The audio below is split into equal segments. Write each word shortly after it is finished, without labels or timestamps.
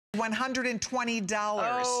$120.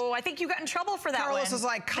 Oh, I think you got in trouble for that Carlos one. was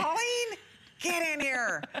like, Colleen, get in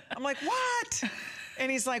here. I'm like, what? And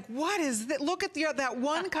he's like, what is that? Look at that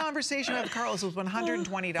one conversation with Carlos was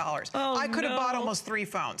 $120. Oh, I could have bought almost 3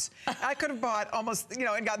 phones. I could have bought almost, you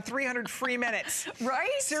know, and got 300 free minutes. Right?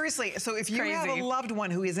 Seriously. So if you have a loved one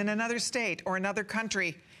who is in another state or another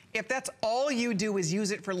country, if that's all you do is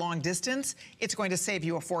use it for long distance, it's going to save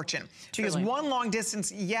you a fortune. Because one long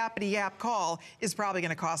distance yappity-yap call is probably going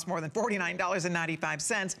to cost more than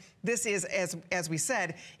 $49.95. This is, as we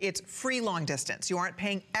said, it's free long distance. You aren't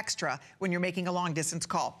paying extra when you're making a long distance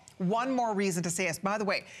call. One more reason to say yes. By the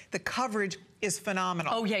way, the coverage is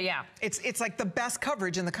phenomenal. Oh, yeah, yeah. It's like the best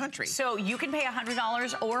coverage in the country. So you can pay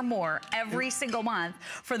 $100 or more every single month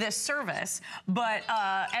for this service, but,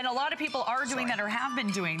 and a lot of people are doing that or have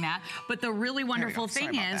been doing that, but the really wonderful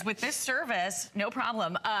thing is with this service, no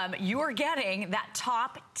problem, you are getting that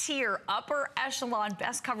top tier, upper echelon,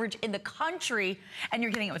 best coverage in the country, and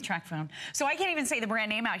you're getting it with TracFone. So I can't even say the brand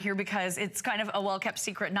name out here because it's kind of a well-kept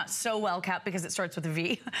secret, not so well-kept because it starts with a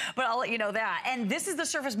V, but I'll let you know that. And this is the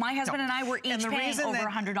service my husband and I were each paying over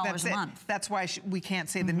 $100 a month. That's why we can't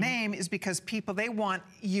say the name, is because people, they want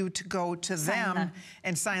you to go to them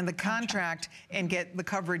and sign the contract and get the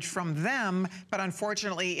coverage from them. But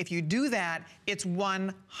unfortunately, if you do that, it's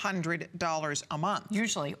 $100 a month.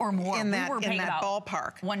 Usually, or more. In that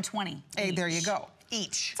ballpark. $120. Hey, there you go.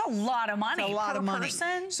 Each. It's a lot of money. It's a lot of money.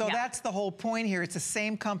 Person. So that's the whole point here. It's the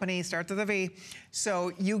same company, starts with a V.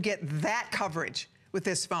 So you get that coverage with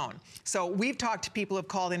this phone. So we've talked to people who have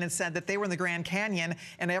called in and said that they were in the Grand Canyon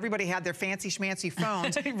and everybody had their fancy schmancy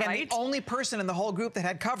phones. And the only person in the whole group that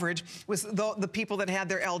had coverage was the people that had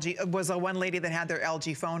their LG, was a one lady that had their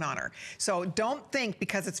LG phone on her. So don't think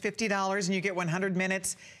because it's $50 and you get 100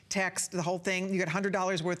 minutes, text, the whole thing, you get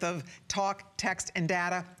 $100 worth of talk, text, and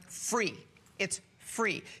data free. It's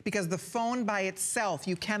free, because the phone by itself,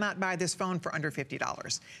 you cannot buy this phone for under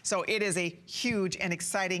 $50. So it is a huge and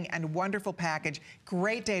exciting and wonderful package.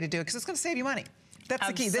 Great day to do it, because it's going to save you money. That's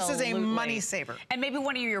the key. This is a money saver. And maybe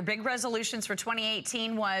one of your big resolutions for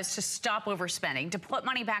 2018 was to stop overspending, to put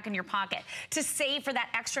money back in your pocket, to save for that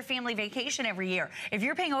extra family vacation every year. If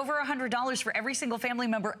you're paying over $100 for every single family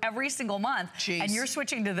member every single month, and you're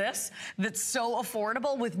switching to this, that's so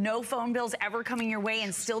affordable with no phone bills ever coming your way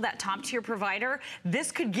and still that top tier provider, this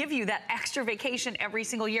could give you that extra vacation every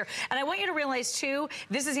single year. And I want you to realize too,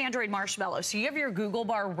 this is Android Marshmallow. So you have your Google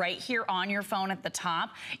bar right here on your phone at the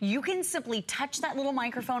top. You can simply touch that little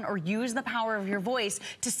microphone or use the power of your voice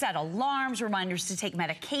to set alarms, reminders to take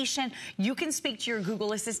medication. You can speak to your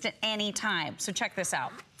Google Assistant anytime. So check this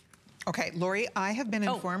out. Okay, Lori, I have been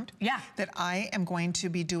informed that I am going to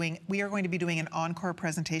be doing, we are going to be doing an encore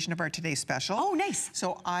presentation of our today's special. Oh, nice.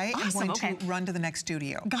 So I am going to run to the next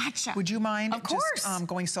studio. Gotcha. Would you mind just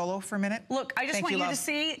going solo for a minute? Look, I just want you to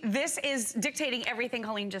see, this is dictating everything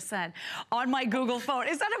Colleen just said on my Google phone.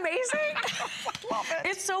 Is that amazing? Love it.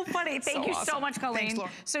 It's so funny. Thank you so much, Colleen. Thanks,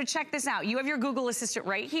 Laura. So check this out. You have your Google Assistant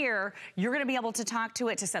right here. You're going to be able to talk to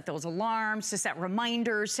it, to set those alarms, to set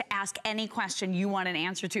reminders, to ask any question you want an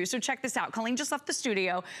answer to. So check this out. Colleen just left the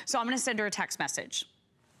studio, so I'm going to send her a text message.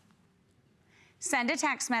 Send a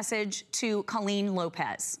text message to Colleen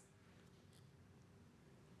Lopez.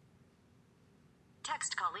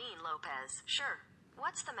 Text Colleen Lopez. Sure.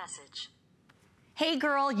 What's the message? Hey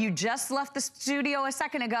girl, you just left the studio a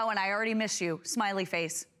second ago and I already miss you. Smiley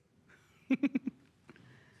face.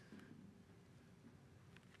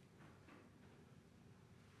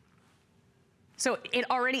 So it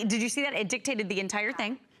already, did you see that? It dictated the entire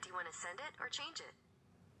thing. Do you want to send it or change it?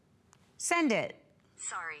 Send it.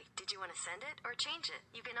 Sorry, did you want to send it or change it?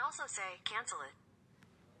 You can also say cancel it.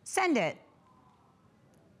 Send it.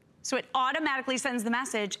 So it automatically sends the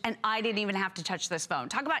message and I didn't even have to touch this phone.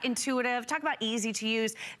 Talk about intuitive, talk about easy to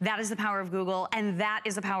use. That is the power of Google and that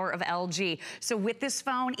is the power of LG. So with this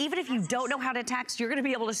phone, even if you don't know how to text, you're gonna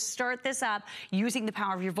be able to start this up using the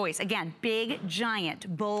power of your voice. Again, big,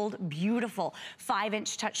 giant, bold, beautiful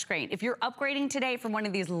 5-inch touchscreen. If you're upgrading today from one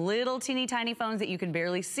of these little teeny tiny phones that you can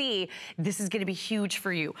barely see, this is gonna be huge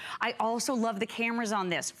for you. I also love the cameras on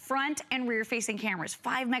this. Front and rear facing cameras,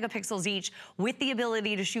 5 megapixels each with the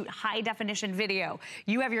ability to shoot high definition video.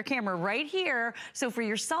 You have your camera right here. So for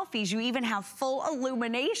your selfies, you even have full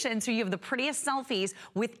illumination. So you have the prettiest selfies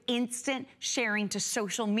with instant sharing to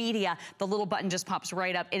social media. The little button just pops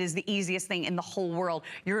right up. It is the easiest thing in the whole world.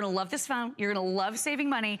 You're gonna love this phone. You're gonna love saving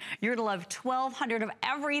money. You're gonna love 1,200 of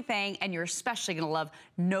everything. And you're especially gonna love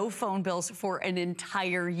no phone bills for an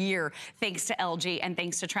entire year. Thanks to LG and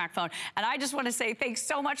thanks to TracFone. And I just wanna say thanks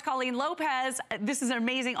so much, Colleen Lopez. This is an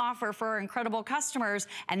amazing offer for our incredible customers.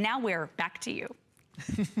 And now we're back to you.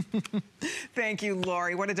 Thank you,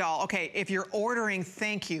 Lori. What a doll. Okay, if you're ordering,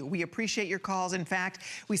 thank you. We appreciate your calls. In fact,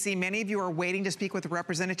 we see many of you are waiting to speak with a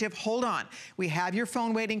representative. Hold on. We have your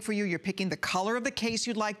phone waiting for you. You're picking the color of the case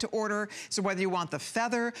you'd like to order. So whether you want the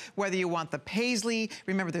feather, whether you want the paisley,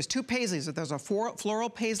 remember there's two paisleys. There's a floral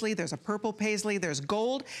paisley, there's a purple paisley, there's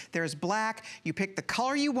gold, there's black. You pick the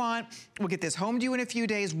color you want. We'll get this home to you in a few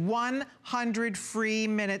days. 100 free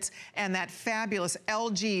minutes and that fabulous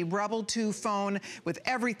LG Rebel 2 phone with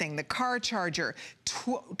everything, the car charger,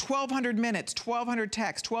 1,200 minutes, 1,200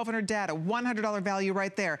 texts, 1,200 data, $100 value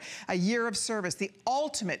right there. A year of service, the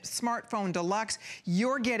ultimate smartphone deluxe.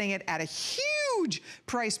 You're getting it at a huge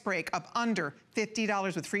price break of under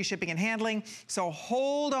 $50 with free shipping and handling. So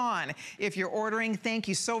hold on if you're ordering. Thank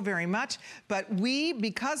you so very much. But we,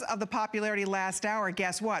 because of the popularity last hour,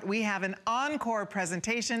 guess what? We have an encore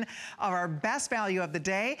presentation of our best value of the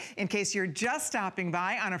day. In case you're just stopping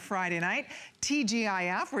by on a Friday night,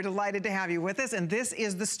 TGIF, we're delighted to have you with us, and this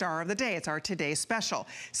is the star of the day. It's our Today Special.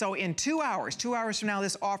 So in 2 hours from now,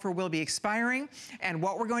 this offer will be expiring, and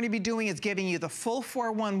what we're going to be doing is giving you the full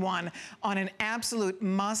 411 on an absolute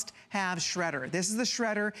must-have shredder. This is the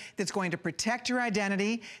shredder that's going to protect your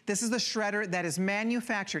identity. This is the shredder that is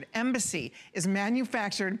manufactured. Embassy is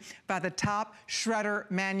manufactured by the top shredder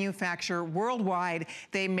manufacturer worldwide.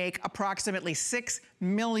 They make approximately 6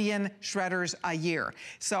 million shredders a year.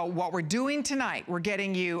 So what we're doing tonight, we're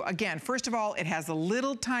getting you, again, first of all, it has the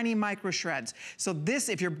little tiny micro shreds. So this,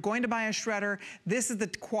 if you're going to buy a shredder, this is the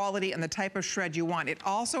quality and the type of shred you want. It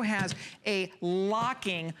also has a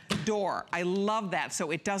locking door. I love that. So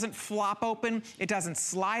it doesn't flop open, it doesn't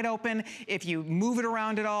slide open. If you move it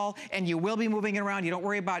around at all, and you will be moving it around, you don't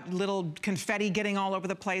worry about little confetti getting all over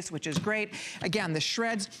the place, which is great. Again, the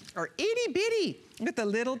shreds are itty bitty. Look at the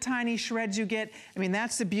little tiny shreds you get. I mean,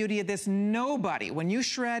 that's the beauty of this. Nobody, when you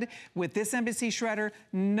shred with this Embassy shredder,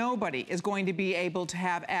 nobody is going to be able to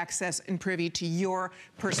have access and privy to your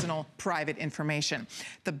personal private information.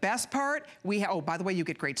 The best part, oh, by the way, you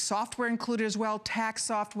get great software included as well, tax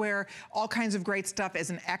software, all kinds of great stuff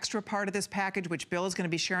as an extra part of this package, which Bill is going to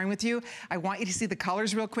be sharing with you. I want you to see the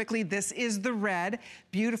colors real quickly. This is the red,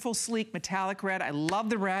 beautiful, sleek, metallic red. I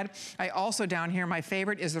love the red. I also, down here, my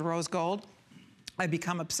favorite is the rose gold. I've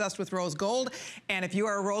become obsessed with rose gold, and if you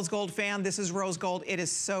are a rose gold fan, this is rose gold. It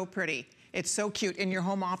is so pretty. It's so cute. In your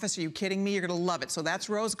home office, are you kidding me? You're gonna love it. So that's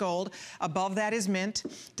rose gold. Above that is mint.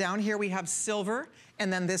 Down here we have silver,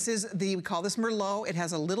 and then this is we call this Merlot. It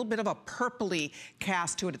has a little bit of a purpley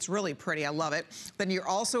cast to it. It's really pretty, I love it. Then you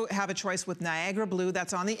also have a choice with Niagara blue.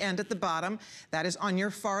 That's on the end at the bottom. That is on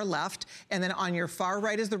your far left. And then on your far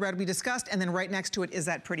right is the red we discussed, and then right next to it is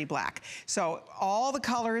that pretty black. So all the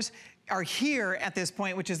colors are here at this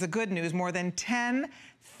point, which is the good news. More than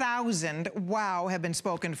 10,000 wow have been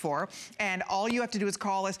spoken for, and all you have to do is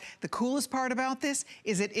call us. The coolest part about this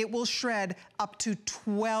is that it will shred up to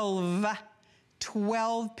 12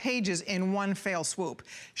 pages in one fell swoop.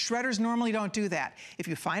 Shredders normally don't do that. If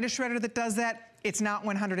you find a shredder that does that, it's not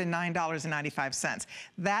 $109.95.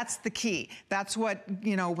 That's the key. That's what,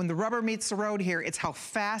 you know, when the rubber meets the road here, it's how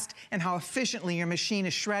fast and how efficiently your machine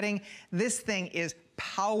is shredding. This thing is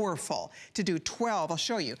powerful to do 12. I'll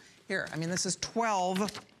show you. Here, I mean, this is 12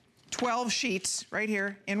 sheets right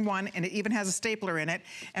here in one, and it even has a stapler in it.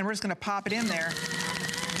 And we're just gonna pop it in there.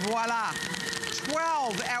 Voila,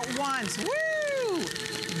 12 at once, woo!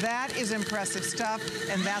 That is impressive stuff,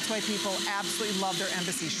 and that's why people absolutely love their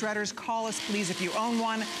Embassy shredders. Call us, please, if you own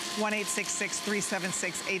one.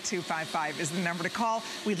 1-866-376-8255 is the number to call.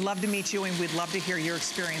 We'd love to meet you, and we'd love to hear your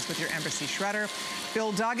experience with your Embassy shredder.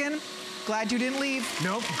 Bill Duggan, glad you didn't leave.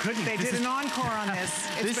 Nope, couldn't. They did an encore on this.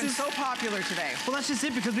 It's been so popular today. Well, that's just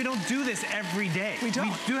it, because we don't do this every day. We don't.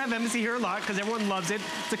 We do have Embassy here a lot because everyone loves it.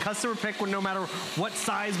 It's a customer pick no matter what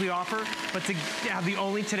size we offer. But to have the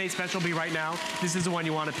only Today Special be right now, this is the one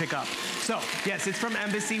you want to pick up. So, yes, it's from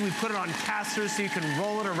Embassy. We put it on casters so you can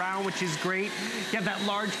roll it around, which is great. You have that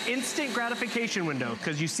large instant gratification window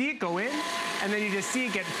because you see it go in, and then you just see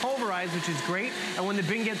it get pulverized, which is great. And when the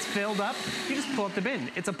bin gets filled up, you just pull up the bin.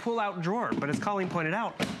 It's a pull-out drawer, but as Colleen pointed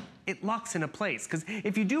out, it locks into place. Because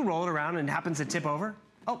if you do roll it around and it happens to tip over,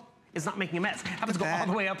 oh, it's not making a mess. It happens to go all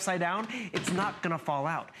the way upside down, it's not gonna fall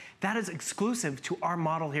out. That is exclusive to our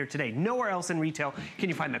model here today. Nowhere else in retail can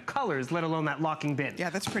you find the colors, let alone that locking bin. Yeah,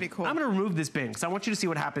 that's pretty cool. I'm gonna remove this bin because I want you to see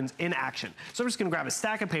what happens in action. So I'm just gonna grab a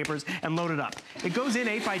stack of papers and load it up. It goes in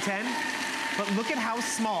 8 by 10. But look at how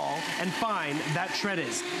small and fine that shred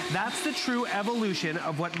is. That's the true evolution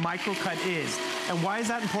of what microcut is. And why is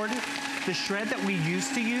that important? the shred that we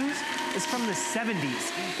used to use is from the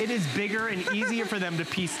 70s. It is bigger and easier for them to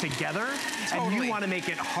piece together. Totally. And you want to make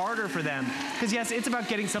it harder for them. Because yes, it's about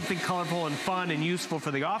getting something colorful and fun and useful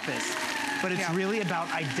for the office. But it's really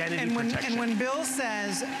about identity protection. And when Bill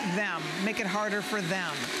says them, make it harder for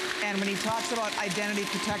them, and when he talks about identity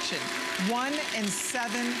protection, 1 in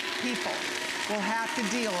 7 people will have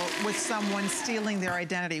to deal with someone stealing their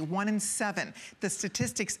identity. 1 in 7. The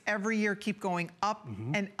statistics every year keep going up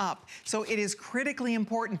and up. So it is critically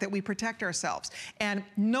important that we protect ourselves. And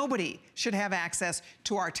nobody should have access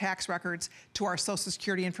to our tax records, to our Social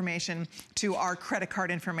Security information, to our credit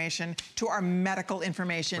card information, to our medical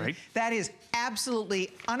information. Right. That is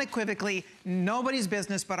absolutely, unequivocally, nobody's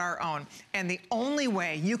business but our own. And the only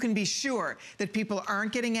way you can be sure that people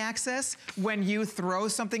aren't getting access when you throw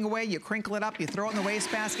something away, you crinkle it up, you throw it in the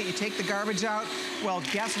wastebasket, you take the garbage out, well,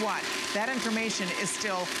 guess what? That information is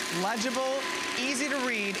still legible, easy to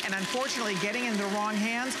read, and unfortunately, getting in the wrong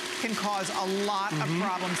hands can cause a lot of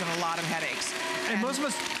problems and a lot of headaches. And most of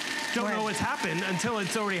us don't know what's happened until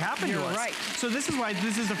it's already happened to us. Right. So this is why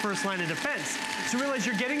this is the first line of defense. So realize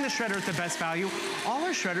you're getting the shredder at the best value. All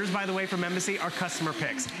our shredders, by the way, from Embassy are customer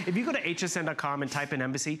picks. If you go to hsn.com and type in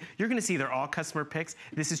Embassy, you're gonna see they're all customer picks.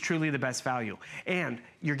 This is truly the best value. And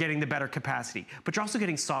you're getting the better capacity, but you're also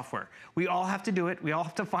getting software. We all have to do it. We all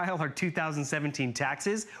have to file our 2017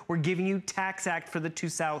 taxes. We're giving you Tax Act for the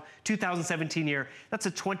 2017 year. That's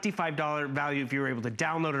a $25 value if you were able to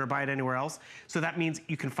download it or buy it anywhere else. So that means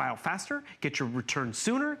you can file faster, get your return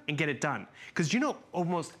sooner, and get it done. Because you know,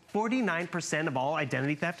 almost 49% of all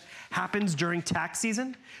identity theft happens during tax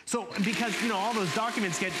season. So because, you know, all those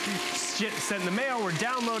documents get sent in the mail, we're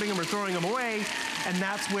downloading them, we're throwing them away, and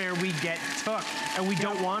that's where we get took. And we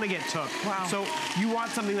don't want to get took. Wow. So you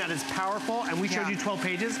want something that is powerful, and we showed you 12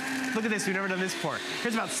 pages. Look at this, we've never done this before.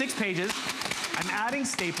 Here's about 6 pages. I'm adding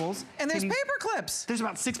staples. And there's paper clips. There's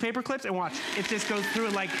about 6 paper clips, and watch, it just goes through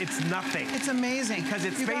it like it's nothing. It's amazing. Because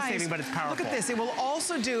it's space saving, but it's powerful. Look at this. It will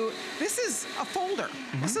also do, this is a folder.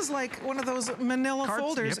 This is like one of those manila Cards,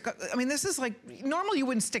 folders. I mean, this is like, normally you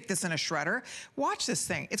wouldn't stick this in a shredder. Watch this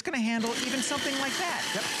thing. It's going to handle even something like that.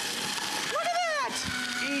 Yep. Look at that.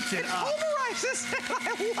 Eats it up. Pulverizes it.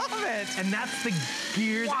 I love it. And that's the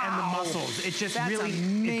gears and the muscles. It just That's really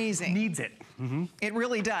amazing. It needs it. It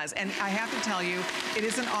really does. And I have to tell you, it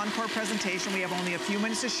is an encore presentation. We have only a few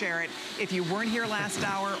minutes to share it. If you weren't here last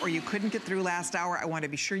hour or you couldn't get through last hour, I want to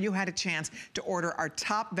be sure you had a chance to order our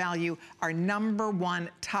top value, our #1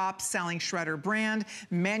 top selling shredder brand,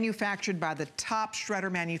 manufactured by the top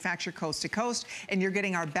shredder manufacturer coast to coast. And you're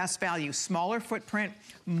getting our best value, smaller footprint,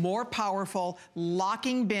 more powerful,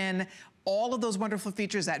 locking bin, all of those wonderful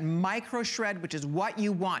features, that micro shred, which is what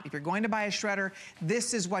you want. If you're going to buy a shredder,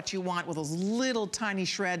 this is what you want, with those little tiny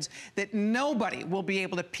shreds that nobody will be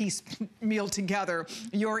able to piecemeal together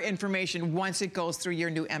your information once it goes through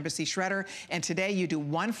your new Embassy shredder. And today you do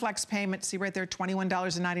 1 flex payment, see right there,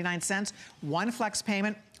 $21.99, 1 flex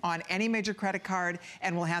payment on any major credit card,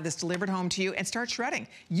 and we'll have this delivered home to you, and start shredding.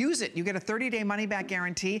 Use it. You get a 30-day money-back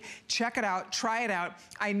guarantee. Check it out. Try it out.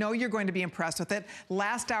 I know you're going to be impressed with it.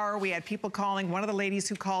 Last hour, we had people calling. One of the ladies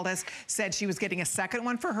who called us said she was getting a second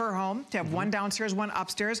one for her home, to have 1 downstairs, 1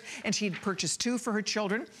 upstairs, and she'd purchased 2 for her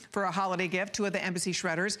children for a holiday gift, 2 of the Embassy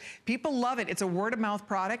shredders. People love it. It's a word-of-mouth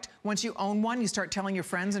product. Once you own one, you start telling your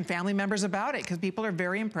friends and family members about it, because people are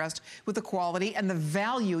very impressed with the quality and the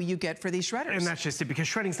value you get for these shredders. And that's just it, because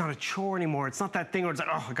shredding's not a chore anymore. It's not that thing where it's like,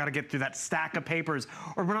 oh, I gotta get through that stack of papers.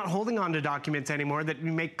 Or we're not holding on to documents anymore that we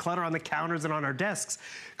make clutter on the counters and on our desks.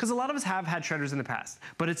 Because a lot of us have had shredders in the past,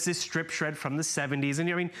 but it's this strip shred from the 70s. And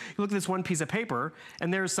I mean, you look at this one piece of paper,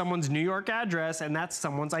 and there's someone's New York address, and that's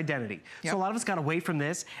someone's identity. Yep. So a lot of us got away from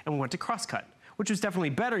this, and we went to Crosscut, which was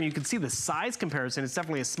definitely better. You can see the size comparison. It's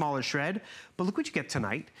definitely a smaller shred, but look what you get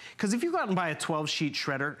tonight. Because if you go out and buy a 12-sheet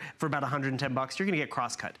shredder for about 110 bucks, you're gonna get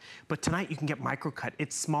Crosscut. But tonight you can get Microcut.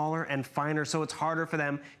 It's smaller and finer, so it's harder for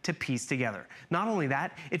them to piece together. Not only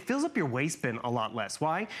that, it fills up your waste bin a lot less.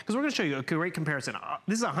 Why? Because we're gonna show you a great comparison.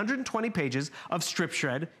 This is 120 pages of strip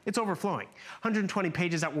shred. It's overflowing. 120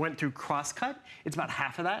 pages that went through Crosscut, it's about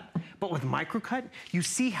half of that. But with Microcut, you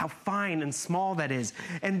see how fine and small that is.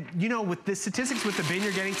 And you know, with the statistics with the bin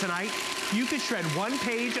you're getting tonight, you could shred 1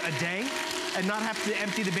 page a day and not have to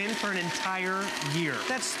empty the bin for an entire year.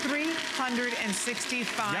 That's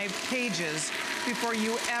 365 pages before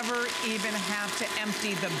you ever even have to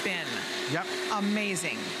empty the bin. Yep.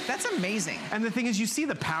 Amazing. That's amazing. And the thing is, you see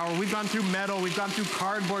the power. We've gone through metal, we've gone through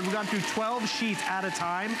cardboard, we've gone through 12 sheets at a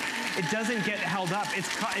time. It doesn't get held up. It's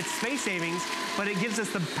space savings, but it gives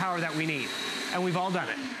us the power that we need. And we've all done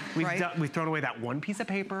it. We've thrown away that one piece of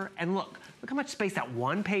paper, and look how much space that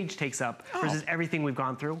one page takes up versus everything we've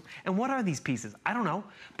gone through. And what are these pieces? I don't know,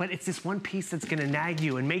 but it's this one piece that's gonna nag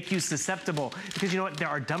you and make you susceptible. Because you know what, there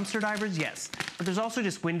are dumpster divers, yes, but there's also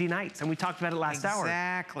just windy nights, and we talked about it last hour.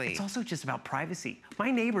 Exactly. It's also just about privacy. My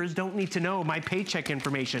neighbors don't need to know my paycheck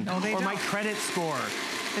information or my credit score.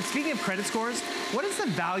 And speaking of credit scores, what is the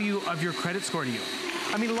value of your credit score to you?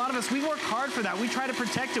 I mean, a lot of us, we work hard for that. We try to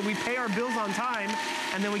protect it. We pay our bills on time,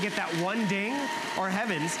 and then we get that one ding, or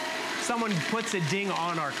heavens, someone puts a ding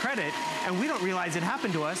on our credit, and we don't realize it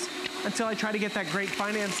happened to us until I try to get that great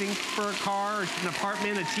financing for a car, an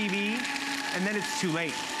apartment, a TV, and then it's too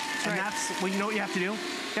late. And that's, well, you know what you have to do?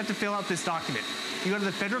 You have to fill out this document. You go to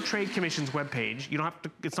the Federal Trade Commission's webpage. You don't have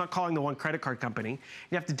to, it's not calling the one credit card company.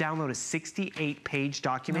 You have to download a 68-page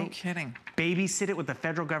document. No kidding. Babysit it with the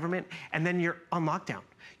federal government, and then you're on lockdown.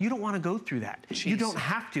 You don't want to go through that. Jeez. You don't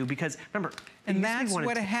have to, because remember, and that's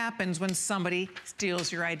what happens when somebody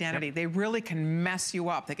steals your identity. They really can mess you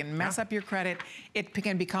up. They can mess up your credit. It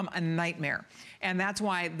can become a nightmare. And that's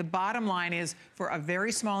why the bottom line is, for a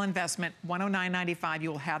very small investment, $109.95,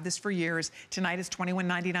 you will have this for years. Tonight is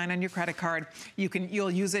 $21.99 on your credit card.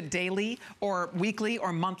 You'll use it daily or weekly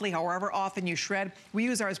or monthly, however often you shred. We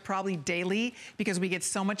use ours probably daily because we get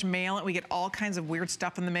so much mail, and we get all kinds of weird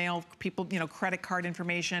stuff in the mail. People, you know, credit card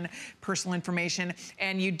information, personal information,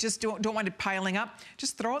 and you just don't want it piling up.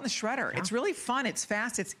 Just throw it in the shredder. It's really fun. It's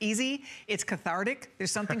fast. It's easy. It's cathartic.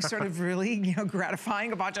 There's something sort of really, you know,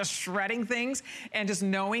 gratifying about just shredding things and just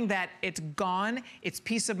knowing that it's gone. It's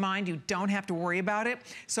peace of mind. You don't have to worry about it.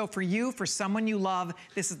 So for you, for someone you love,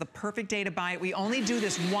 this is the perfect day to buy it. We only do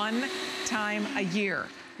this one time a year.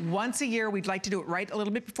 Once a year, we'd like to do it right a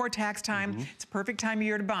little bit before tax time. It's a perfect time of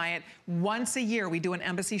year to buy it. Once a year, we do an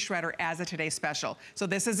Embassy Shredder as a Today Special. So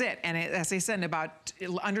this is it. And as I said, in about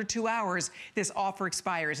under 2 hours, this offer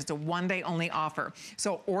expires. It's a one-day only offer.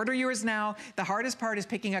 So order yours now. The hardest part is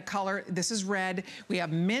picking a color. This is red. We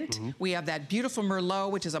have mint. We have that beautiful Merlot,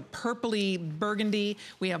 which is a purpley burgundy.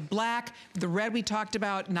 We have black. The red we talked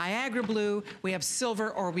about, Niagara blue. We have silver,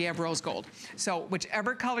 or we have rose gold. So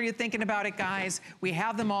whichever color you're thinking about it, guys, we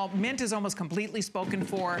have them all. Mint is almost completely spoken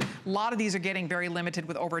for. A lot of these are getting very limited,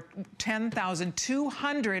 with over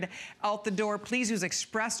 10,200 out the door. Please use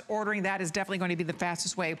express ordering. That is definitely going to be the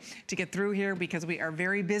fastest way to get through here, because we are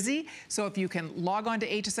very busy. So if you can log on to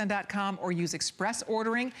hsn.com or use express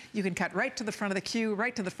ordering, you can cut right to the front of the queue,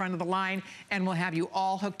 right to the front of the line, and we'll have you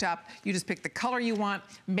all hooked up. You just pick the color you want,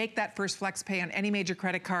 make that first flex pay on any major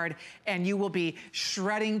credit card, and you will be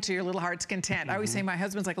shredding to your little heart's content. I always say my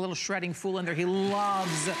husband's like a little shredding fool in there. He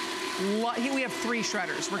loves we have 3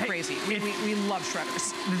 shredders. We're crazy. We love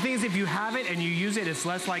shredders. The thing is, if you have it and you use it, it's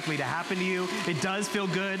less likely to happen to you. It does feel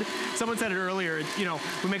good. Someone said it earlier, you know,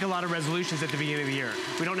 we make a lot of resolutions at the beginning of the year.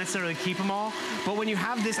 We don't necessarily keep them all, but when you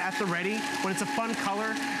have this at the ready, when it's a fun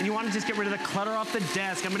color, and you want to just get rid of the clutter off the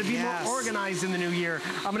desk, I'm going to be more organized in the new year.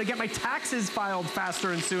 I'm going to get my taxes filed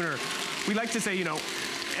faster and sooner. We like to say, you know,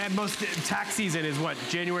 at most, tax season is what,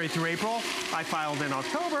 January through April? I filed in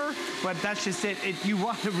October, but that's just it. You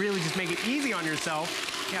want to really just make it easy on yourself.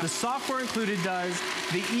 The software included does.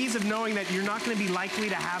 The ease of knowing that you're not going to be likely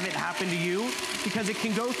to have it happen to you, because it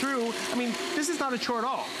can go through. I mean, this is not a chore at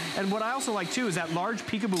all. And what I also like, too, is that large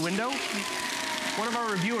peekaboo window. One of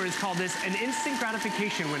our reviewers called this an instant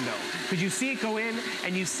gratification window, because you see it go in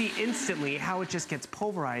and you see instantly how it just gets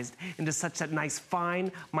pulverized into such a nice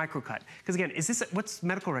fine microcut. Because again, what's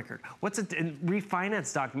medical record? What's a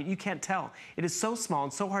refinance document? You can't tell. It is so small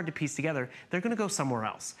and so hard to piece together, they're going to go somewhere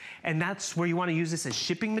else. And that's where you want to use this as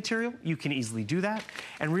shipping material. You can easily do that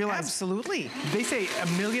and realize. Absolutely. They say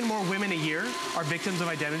 1 million more women a year are victims of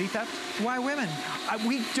identity theft. Why women?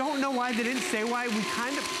 We don't know why. They didn't say why. We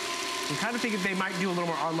kind of think they might do a little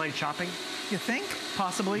more online shopping. You think?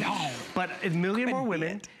 Possibly. No. But 1 million more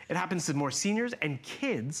women. It happens to more seniors and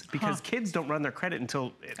kids, because kids don't run their credit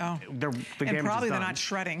until the damage is done. And probably they're not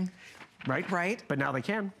shredding. Right? Right. But now they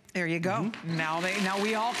can. There you go. Now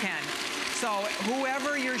we all can. So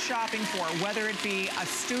whoever you're shopping for, whether it be a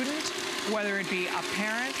student, whether it be a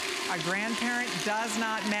parent, a grandparent, does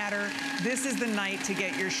not matter. This is the night to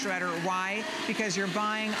get your shredder. Why? Because you're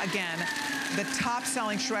buying, again, the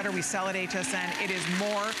top-selling shredder we sell at HSN. It is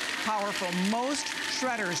more powerful. Most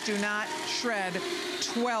shredders do not shred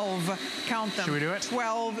 12, count them. Should we do it?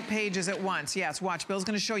 12 pages at once. Yes, watch. Bill's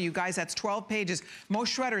going to show you. Guys, that's 12 pages.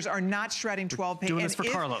 Most shredders are not shredding 12 pages. Doing this for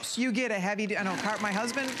Carlos. You get a heavy, I know, my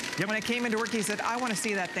husband, when I came into work, he said, I want to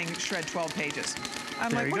see that thing shred 12 pages.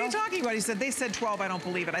 I'm like, what are you talking about? He said, they said 12, I don't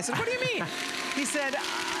believe it. I said, what do you mean? He said,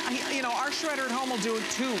 you know, our shredder at home will do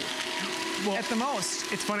 2. at the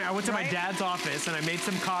most. It's funny, I went to my dad's office and I made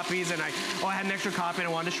some copies and I had an extra copy and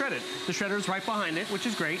I wanted to shred it. The shredder's right behind it, which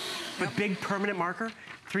is great, but big permanent marker,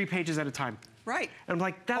 3 pages at a time. Right. And I'm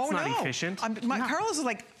like, that's not efficient. Carlos is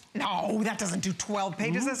like, no, that doesn't do 12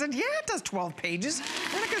 pages. I said, yeah, it does 12 pages.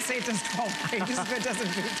 We're not gonna say it does 12 pages if it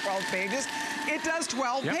doesn't do 12 pages. It does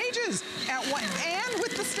 12 pages at one, and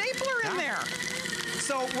with the stapler in there.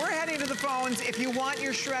 So we're heading to the phones. If you want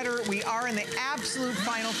your shredder, we are in the absolute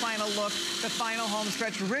final look, the final home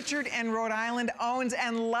stretch. Richard in Rhode Island owns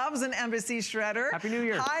and loves an Embassy shredder. Happy New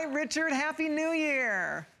Year. Hi, Richard, Happy New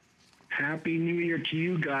Year. Happy New Year to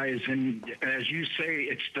you guys, and as you say,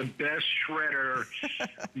 it's the best shredder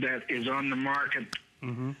that is on the market.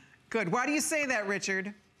 Good. Why do you say that,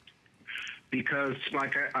 Richard? Because,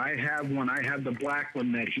 like, I have one. I have the black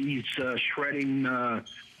one that he's shredding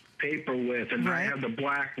paper with, and I have the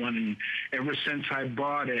black one. And ever since I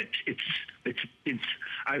bought it, it's.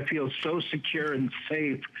 I feel so secure and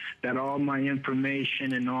safe that all my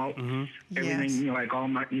information and all everything, you know, like all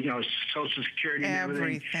my, you know, Social Security and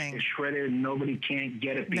everything is shredded, and nobody can't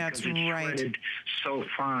get it because it's shredded so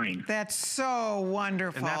fine. That's so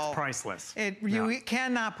wonderful. And that's priceless. You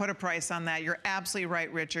cannot put a price on that. You're absolutely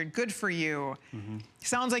right, Richard. Good for you.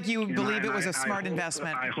 Sounds like you believe it was a smart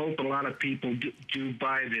investment. I hope a lot of people do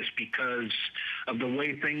buy this because of the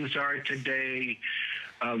way things are today.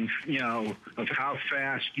 Of how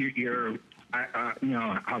fast your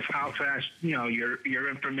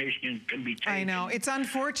information can be taken. I know, it's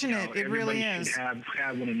unfortunate. It really is. Should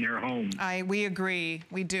have one in their home. We agree,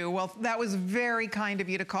 we do. Well, that was very kind of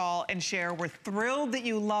you to call and share. We're thrilled that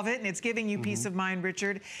you love it, and it's giving you peace of mind,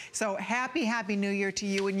 Richard. So happy New Year to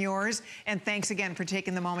you and yours, and thanks again for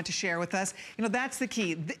taking the moment to share with us. You know, that's the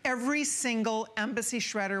key. Every single Embassy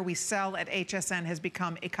shredder we sell at HSN has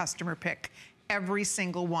become a customer pick. Every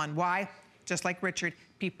single one. Why? Just like Richard,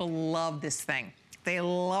 people love this thing. They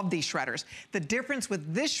love these shredders. The difference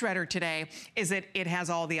with this shredder today is that it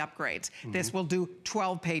has all the upgrades. This will do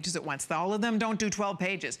 12 pages at once. All of them don't do 12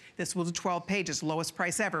 pages. This will do 12 pages, lowest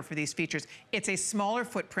price ever for these features. It's a smaller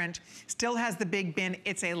footprint, still has the big bin.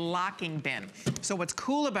 It's a locking bin. So what's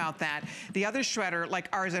cool about that, the other shredder, like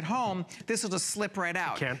ours at home, this will just slip right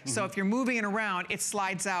out. So if you're moving it around, it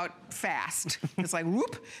slides out fast. It's like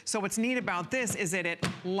whoop. So what's neat about this is that it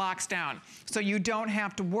locks down. So you don't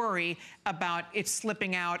have to worry about it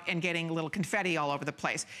slipping out and getting a little confetti all over the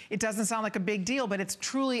place. It doesn't sound like a big deal, but it's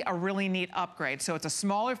truly a really neat upgrade. So it's a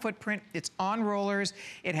smaller footprint, it's on rollers,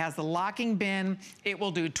 it has the locking bin, it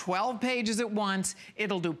will do 12 pages at once,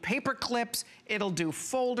 it'll do paper clips, it'll do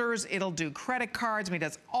folders, it'll do credit cards, I mean, it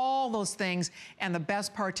does all those things. And the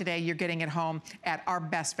best part today, you're getting it home at our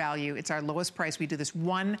best value. It's our lowest price. We do this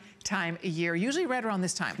one time a year, usually right around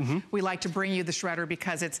this time. We like to bring you the shredder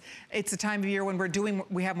because it's the time of year when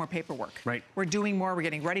we have more paperwork. We're doing more, we're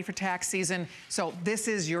getting ready for tax season. So this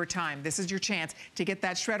is your time, this is your chance to get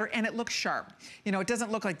that shredder, and it looks sharp. You know, it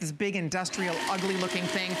doesn't look like this big industrial, ugly looking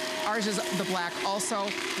thing. Ours is the black also.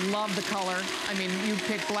 Love the color. I mean, you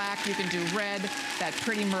pick black, you can do red, that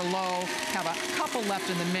pretty Merlot, have a couple left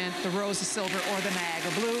in the mint, the rose of silver or the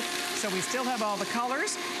Niagara blue. So we still have all the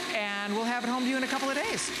colors, and we'll have it home to you in a couple of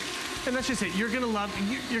days. And that's just it. You're gonna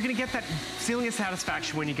get that feeling of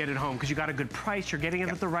satisfaction when you get it home because you got a good price, you're getting it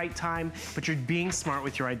at the right time, but you're being smart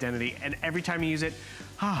with your identity. And every time you use it,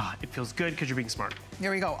 it feels good because you're being smart. There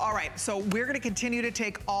we go. All right, so we're gonna continue to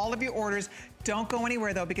take all of your orders. Don't go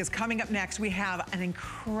anywhere though, because coming up next, we have an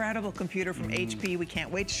incredible computer from HP. We can't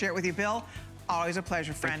wait to share it with you, Bill. Always a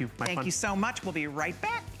pleasure, friend. Thank you so much. We'll be right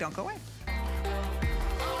back. Don't go away.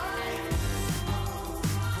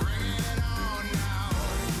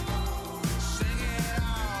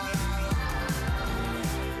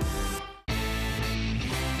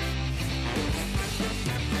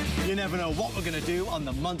 You never know what we're going to do on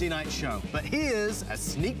the Monday night show, but here's a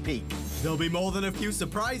sneak peek. There'll be more than a few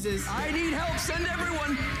surprises. I need help, send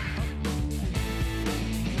everyone.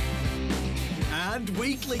 And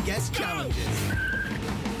weekly guest challenges.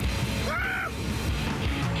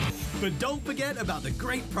 But don't forget about the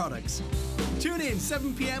great products. Tune in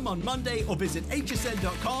 7 p.m. on Monday or visit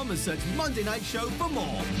hsn.com and search Monday Night Show for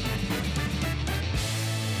more.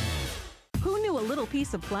 Who knew a little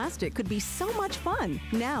piece of plastic could be so much fun?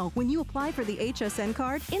 Now, when you apply for the HSN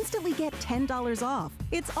card, instantly get $10 off.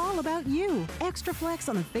 It's all about you. Extra flex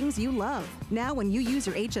on the things you love. Now, when you use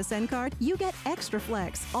your HSN card, you get extra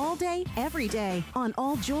flex all day, every day on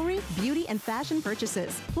all jewelry, beauty, and fashion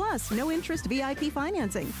purchases. Plus, no interest VIP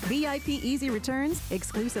financing, VIP easy returns,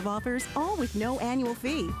 exclusive offers, all with no annual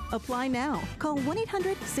fee. Apply now. Call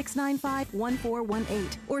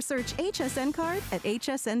 1-800-695-1418 or search HSN card at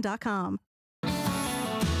hsn.com.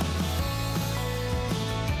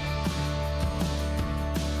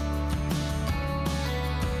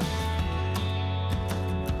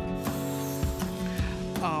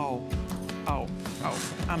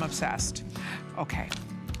 I'm obsessed. Okay,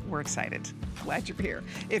 we're excited. Glad you're here.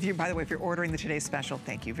 If you, by the way, if you're ordering the today's special,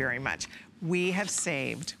 thank you very much. We have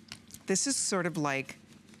saved, this is sort of like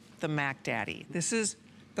the Mac Daddy. This is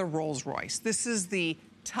the Rolls Royce. This is the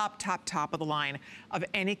top of the line of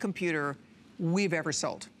any computer we've ever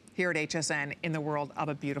sold here at HSN in the world of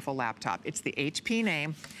a beautiful laptop. It's the HP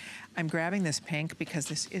name. I'm grabbing this pink because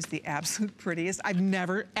this is the absolute prettiest. I've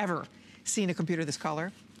never, ever seen a computer this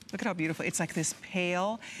color. Look at how beautiful. It's like this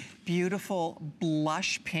pale, beautiful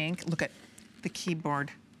blush pink. Look at the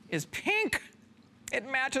keyboard is pink.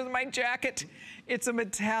 It matches my jacket. It's a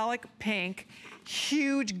metallic pink,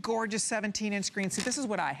 huge, gorgeous 17-inch screen. So this is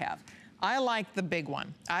what I have. I like the big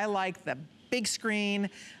one. I like the big screen,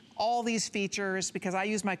 all these features, because I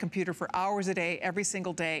use my computer for hours a day, every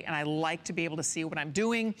single day, and I like to be able to see what I'm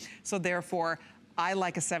doing. So therefore, I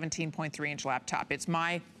like a 17.3-inch laptop. It's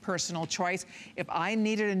my personal choice. If I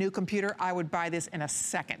needed a new computer, I would buy this in a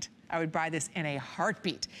second. I would buy this in a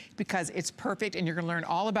heartbeat because it's perfect, and you're gonna learn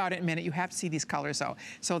all about it in a minute. You have to see these colors though.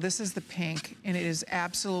 So this is the pink, and it is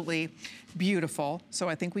absolutely beautiful. So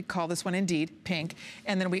I think we call this one indeed pink.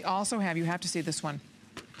 And then we also have, you have to see this one.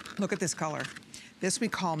 Look at this color. This we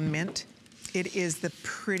call mint. It is the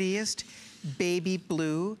prettiest baby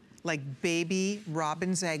blue, like baby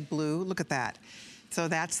robin's egg blue. Look at that. So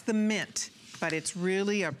that's the mint, but it's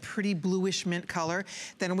really a pretty bluish mint color.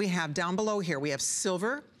 Then we have down below here, we have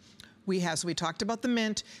silver. So we talked about the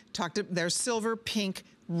mint, there's silver, pink,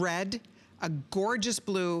 red, a gorgeous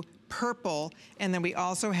blue, purple, and then we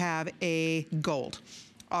also have a gold.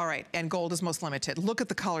 All right, and gold is most limited. Look at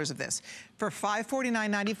the colors of this. For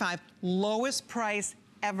 $549.95, lowest price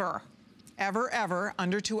ever. Ever,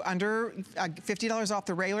 under $50 off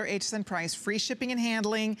the regular HSN price, free shipping and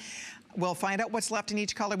handling. We'll find out what's left in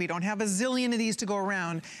each color. We don't have a zillion of these to go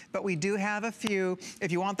around, but we do have a few.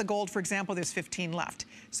 If you want the gold, for example, there's 15 left.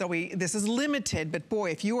 So this is limited, but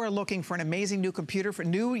boy, if you are looking for an amazing new computer, for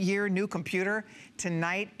new year, new computer,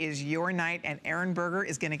 tonight is your night, and Aaron Berger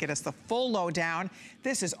is gonna get us the full lowdown.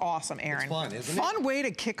 This is awesome, Aaron. It's fun, isn't it? Fun way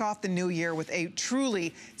to kick off the new year with a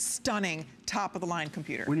truly stunning top-of-the-line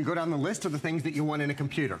computer. When you go down the list of the things that you want in a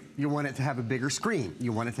computer, you want it to have a bigger screen,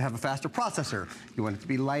 you want it to have a faster processor, you want it to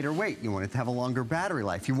be lighter weight, you want it to have a longer battery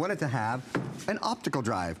life, you want it to have an optical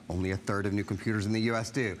drive. Only a third of new computers in the US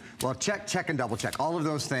do. Well, check, and double check. All of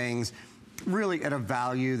those things really at a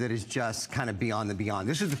value that is just kind of beyond the beyond.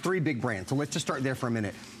 This is the three big brands, so let's just start there for a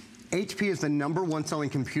minute. HP is the #1 selling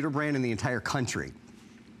computer brand in the entire country.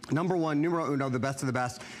 Number one, numero uno, the best of the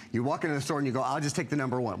best. You walk into the store and you go, I'll just take the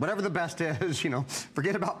 #1. Whatever the best is, you know,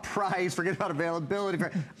 forget about price, forget about availability.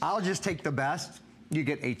 I'll just take the best. You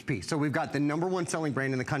get HP. So we've got the #1 selling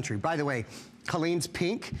brand in the country. By the way, Colleen's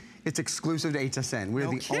pink, it's exclusive to HSN. We're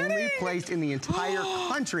the only place in the entire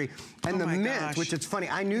country. And the mint, which is funny,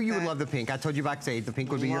 I knew you would love the pink. I told you backstage the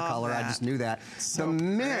pink would be your color. I just knew that. So the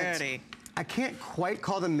mint. pretty. I can't quite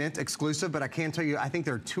call the mint exclusive, but I can tell you, I think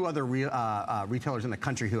there are 2 other retailers in the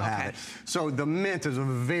country who have it. So the mint is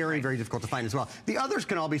very, very difficult to find as well. The others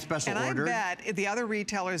can all be special ordered. And I bet the other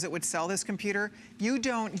retailers that would sell this computer, you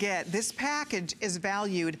don't get, this package is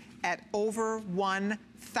valued at over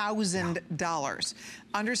 $1,000.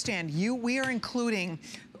 Understand, we are including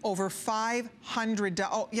over almost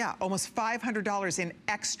 $500 in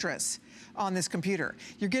extras on this computer.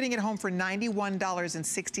 You're getting it home for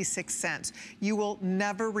 $91.66. You will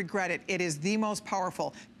never regret it. It is the most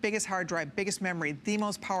powerful, biggest hard drive, biggest memory, the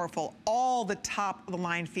most powerful, all the top of the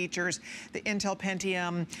line features, the Intel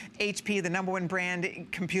Pentium, HP, the #1 brand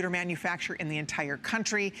computer manufacturer in the entire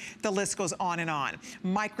country. The list goes on and on.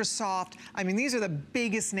 Microsoft, I mean, these are the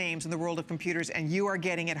biggest names in the world of computers, and you are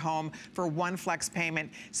getting it home for one flex payment.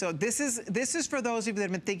 So this is for those of you that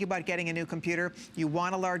have been thinking about getting a new computer. You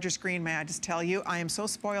want a larger screen, may I just tell you, I am so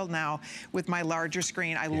spoiled now with my larger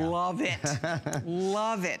screen. I love it.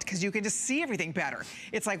 Love it, because you can just see everything better.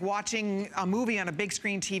 It's like watching a movie on a big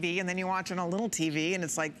screen TV, and then you watch it on a little TV, and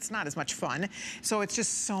it's like, it's not as much fun. So it's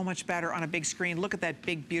just so much better on a big screen. Look at that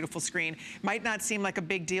big, beautiful screen. Might not seem like a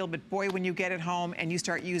big deal, but boy, when you get it home and you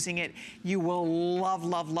start using it, you will love,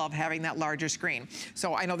 love, love having that larger screen.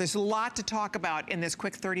 So I know there's a lot to talk about in this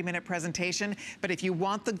quick 30-minute presentation, but if you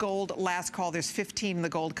want the gold, last call, there's 15 in the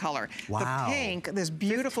gold color. Wow. The pink, this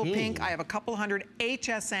beautiful pink, I have a couple hundred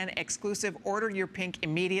HSN exclusive. Order your pink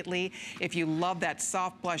immediately. If you love that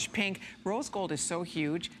soft blush pink. Rose gold is so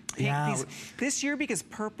huge. Pink, Yeah. this year, because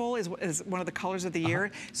purple is one of the colors of the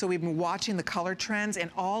year, so we've been watching the color trends,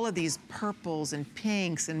 and all of these purples and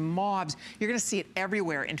pinks and mauves, you're gonna see it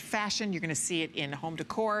everywhere. In fashion, you're gonna see it in home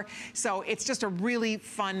decor. So it's just a really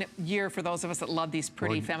fun year for those of us that love these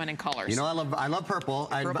pretty feminine colors. You know, I love purple.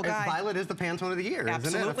 Purple guy. Violet is the Pantone of the year,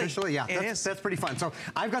 isn't it? Officially, yeah. That's pretty fun. So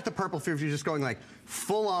I've got the purple for if you're just going like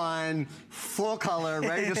full on, full color,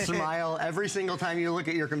 ready to smile every single time you look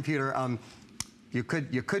at your computer. You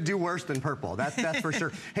could do worse than purple. That's for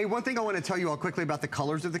sure. Hey, one thing I want to tell you all quickly about the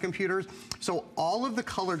colors of the computers. So all of the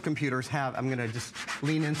colored computers have, I'm gonna just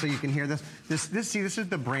lean in so you can hear this. This is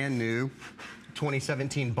the brand new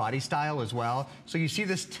 2017 body style as well. So you see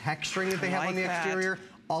this texturing that they have on the exterior.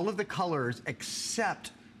 All of the colors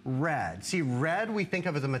except red. See, red we think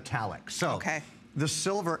of as a metallic. So the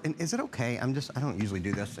silver, and is it okay? I don't usually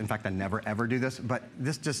do this. In fact, I never ever do this, but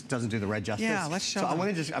this just doesn't do the red justice. Yeah, let's show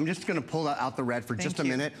So I'm just gonna pull out the red for just a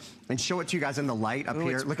minute and show it to you guys in the light up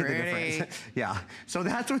here. Look at the difference. Yeah, so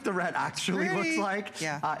that's what the red actually looks like.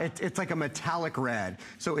 Yeah. It's like a metallic red.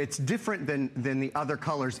 So it's different than the other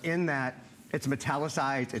colors in that it's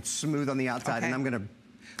metallicized, it's smooth on the outside, and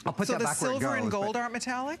I'll put that back where it goes. So the silver and gold aren't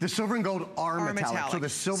metallic? The silver and gold are metallic. So the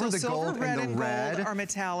silver, the gold, and the red gold are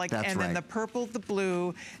metallic, and then the purple, the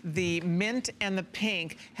blue, the mint, and the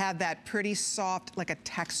pink have that pretty soft, like a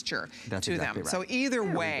texture to them. Right. So either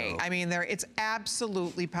way, I mean, it's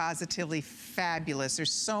absolutely, positively fabulous.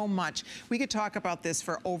 There's so much. We could talk about this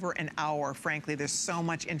for over an hour, frankly. There's so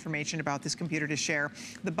much information about this computer to share.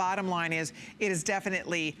 The bottom line is, it is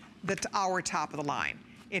definitely our top of the line.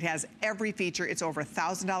 It has every feature. It's over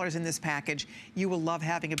 $1,000 in this package. You will love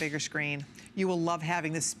having a bigger screen. You will love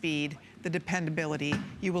having the speed, the dependability.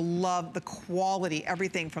 You will love the quality,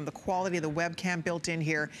 everything from the quality of the webcam built in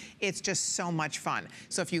here. It's just so much fun.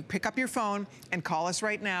 So if you pick up your phone and call us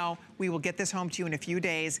right now, we will get this home to you in a few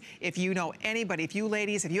days. If you know anybody, if you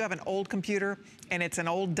ladies, if you have an old computer and it's an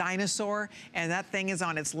old dinosaur and that thing is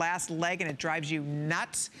on its last leg and it drives you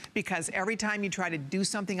nuts because every time you try to do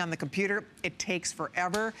something on the computer, it takes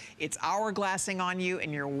forever. It's hourglassing on you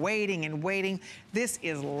and you're waiting and waiting. This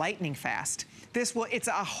is lightning fast. It's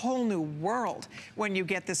a whole new world when you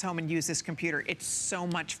get this home and use this computer. It's so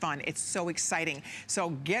much fun. It's so exciting. So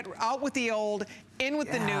get out with the old, in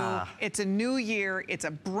with the new. It's a new year. It's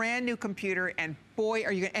a brand new computer, and boy,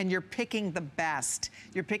 and you're picking the best.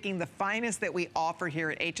 You're picking the finest that we offer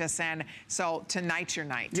here at HSN. So tonight's your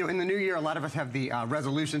night. You know, in the new year, a lot of us have the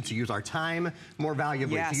resolution to use our time more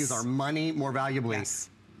valuably, to use our money more valuably. Yes.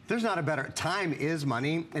 There's not a better, time is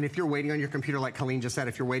money, and if you're waiting on your computer, like Colleen just said,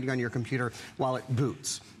 if you're waiting on your computer while it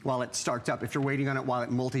boots, while it starts up, if you're waiting on it while it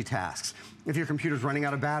multitasks, if your computer's running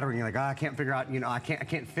out of battery and you're like, I can't figure out, I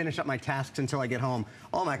can't finish up my tasks until I get home.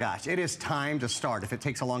 Oh my gosh, it is time to start. If it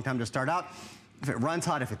takes a long time to start out, if it runs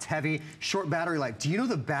hot, if it's heavy, short battery life. Do you know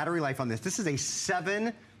the battery life on this? This is a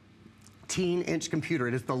 17-inch computer.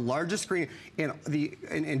 It is the largest screen in the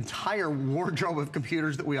entire wardrobe of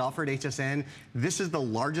computers that we offer at HSN. This is the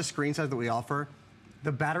largest screen size that we offer.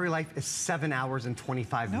 The battery life is 7 hours and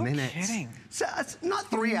 25 minutes. No kidding. So it's not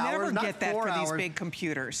 3 hours, not 4 hours. Never get that for these big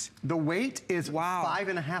computers. The weight is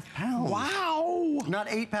 5.5 pounds. Wow. Not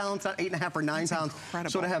 8 pounds, not 8.5 or 9 pounds. Incredible.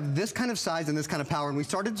 So to have this kind of size and this kind of power, and we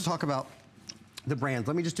started to talk about the brands.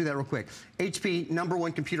 Let me just do that real quick. HP,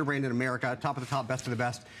 #1 computer brand in America, top of the top, best of the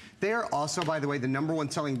best. They are also, by the way, the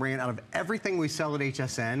 #1 selling brand out of everything we sell at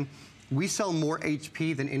HSN. We sell more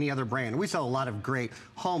HP than any other brand. We sell a lot of great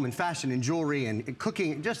home and fashion and jewelry and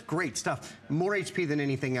cooking, just great stuff. More HP than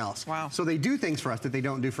anything else. Wow. So they do things for us that they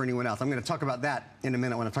don't do for anyone else. I'm gonna talk about that in a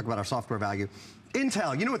minute when I talk about our software value.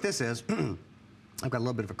 Intel, you know what this is? I've got a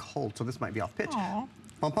little bit of a cold, so this might be off pitch. Aww.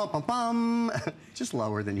 Bum, bum, bum, bum. Just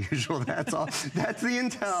lower than usual, that's all. That's the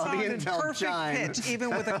Intel, perfect chime. Pitch,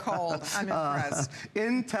 even with a cold. I'm impressed.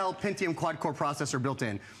 Intel Pentium quad-core processor built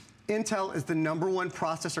in. Intel is the #1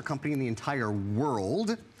 processor company in the entire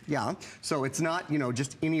world. Yeah, so it's not,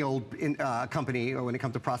 just any old company when it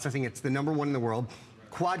comes to processing. It's the #1 in the world.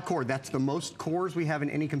 Quad core, that's the most cores we have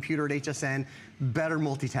in any computer at HSN. Better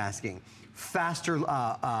multitasking, faster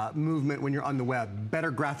movement when you're on the web,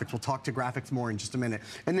 better graphics. We'll talk to graphics more in just a minute.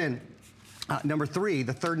 And then number 3,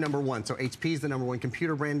 the third #1. So HP is the #1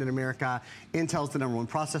 computer brand in America. Intel's the #1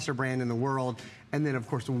 processor brand in the world. And then, of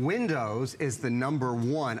course, Windows is the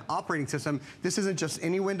 #1 operating system. This isn't just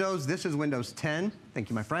any Windows. This is Windows 10. Thank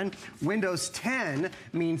you, my friend. Windows 10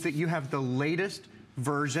 means that you have the latest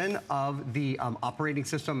version of the operating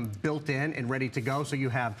system built in and ready to go. So you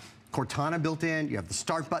have Cortana built in, you have the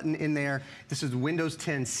start button in there. This is Windows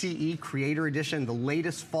 10 CE Creator Edition, the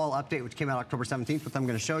latest fall update, which came out October 17th, which I'm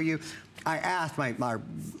gonna show you. I asked my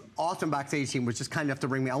awesome backstage team, was just kind enough to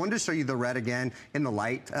bring me. I wanted to show you the red again in the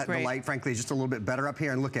light. The light, frankly, is just a little bit better up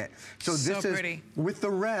here, and look at. So this is, pretty. With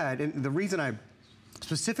the red, and the reason I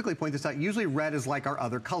specifically point this out, usually red is like our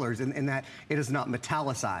other colors in that it is not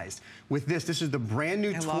metallicized. With this is the brand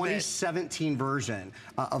new 2017 version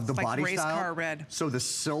of the body race style. Car red. So the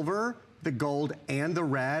silver, the gold, and the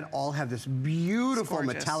red all have this beautiful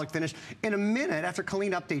metallic finish. In a minute, after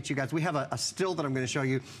Colleen updates you guys, we have a still that I'm gonna show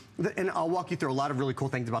you, and I'll walk you through a lot of really cool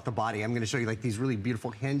things about the body. I'm gonna show you like these really beautiful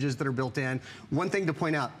hinges that are built in. One thing to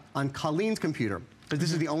point out, on Colleen's computer, but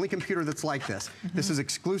this is the only computer that's like this. This is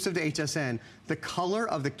exclusive to HSN. The color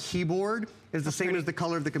of the keyboard is the same as the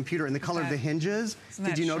color of the computer, and the color of the hinges.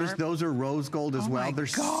 Did you notice those are rose gold as well? They're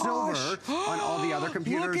silver on all the other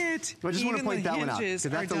computers. Look at, I just want to point that one out because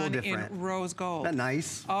that's a little different. In rose gold. Isn't that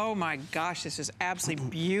nice? Oh my gosh, this is absolutely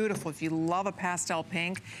beautiful. If you love a pastel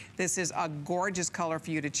pink, this is a gorgeous color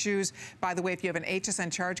for you to choose. By the way, if you have an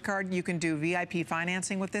HSN charge card, you can do VIP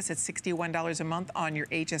financing with this. It's $61 a month on your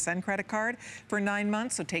HSN credit card for 9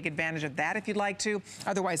 months, so take advantage of that if you'd like to.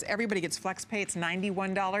 Otherwise, everybody gets FlexPay. It's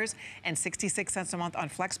 $91.66 a month on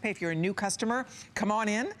FlexPay. If you're a new customer, come on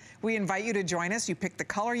in. We invite you to join us. You pick the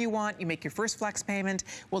color you want. You make your first Flex payment.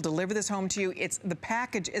 We'll deliver this home to you. The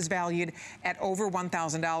package is valued at over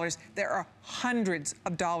 $1,000. There are hundreds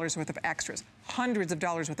of dollars worth of extras. Hundreds of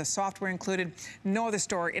dollars worth of software included. No other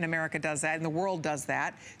store in America does that, and the world does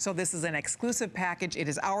that. So this is an exclusive package. It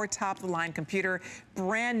is our top-of-the-line computer.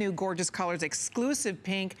 Brand new gorgeous colors, exclusive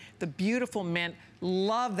pink, the beautiful mint.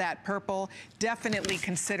 Love that purple. Definitely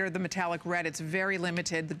consider the metallic red. It's very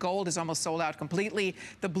limited. The gold is almost sold out completely.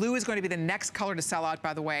 The blue is going to be the next color to sell out,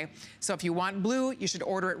 by the way. So if you want blue, you should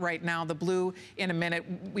order it right now. The blue, in a minute,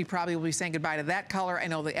 we probably will be saying goodbye to that color. I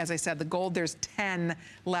know that, as I said, the gold, there's 10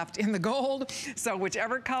 left in the gold. So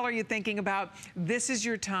whichever color you're thinking about, this is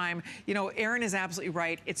your time. You know, Erin is absolutely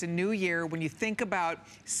right. It's a new year. When you think about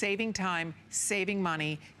saving time, saving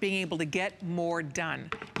money, being able to get more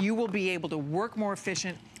done, you will be able to work more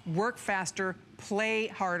efficient, work faster, play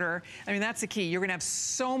harder. I mean, that's the key. You're gonna have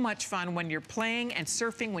so much fun when you're playing and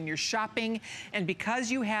surfing, when you're shopping, and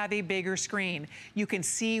because you have a bigger screen, you can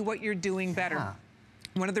see what you're doing better.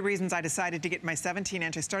 One of the reasons I decided to get my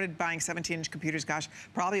 17-inch, I started buying 17-inch computers, gosh,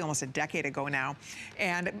 probably almost a decade ago now.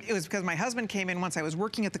 And it was because my husband came in once. I was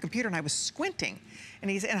working at the computer and I was squinting.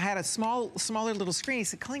 And I had a smaller little screen. He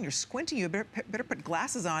said, Colleen, you're squinting. You better put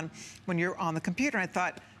glasses on when you're on the computer. And I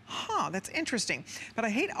thought, huh, that's interesting. But I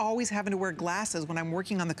hate always having to wear glasses when I'm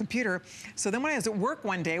working on the computer. So then when I was at work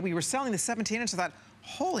one day, we were selling the 17-inch, I thought,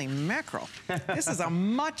 holy mackerel, this is a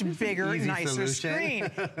much bigger, nicer screen.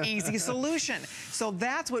 Easy solution. So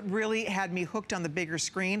that's what really had me hooked on the bigger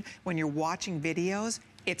screen. When you're watching videos,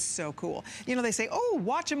 it's so cool. You know, they say, oh,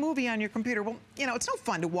 watch a movie on your computer. Well, you know, it's no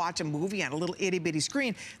fun to watch a movie on a little itty bitty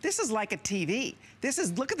screen. This is like a TV. This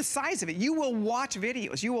is, look at the size of it. You will watch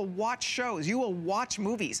videos, you will watch shows, you will watch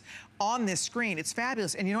movies on this screen. It's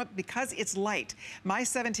fabulous. And you know what? Because it's light, my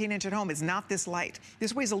 17-inch at home is not this light.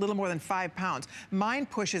 This weighs a little more than 5 pounds. Mine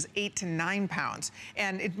pushes 8 to 9 pounds.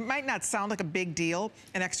 And it might not sound like a big deal,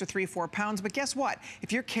 an extra 3, 4 pounds, but guess what?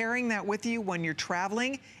 If you're carrying that with you when you're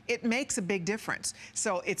traveling, it makes a big difference.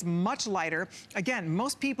 So it's much lighter. Again,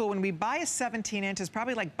 most people, when we buy a 17-inch, it's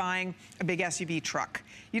probably like buying a big SUV truck.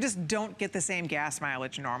 You just don't get the same gas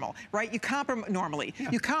mileage normal, right? You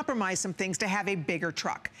compromise some things to have a bigger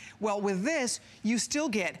truck. Well, with this, you still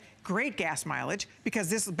get great gas mileage because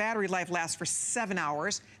this battery life lasts for 7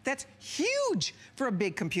 hours. That's huge for a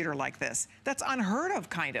big computer like this. That's unheard of,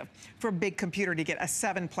 kind of, for a big computer to get a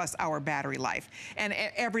 7+ hour battery life and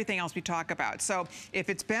everything else we talk about. So if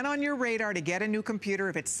it's been on your radar to get a new computer,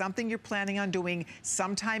 if it's something you're planning on doing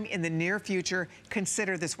sometime in the near future,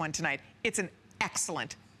 consider this one tonight. It's an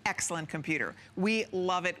excellent computer. We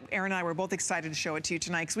love it. Erin and I were both excited to show it to you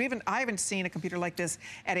tonight because I haven't seen a computer like this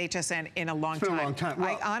at HSN in a long time. It's been a long time.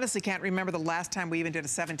 Well, I honestly can't remember the last time we even did a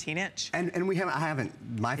 17-inch. And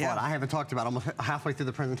my fault, I haven't talked about almost halfway through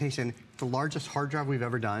the presentation, the largest hard drive we've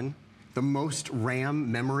ever done, the most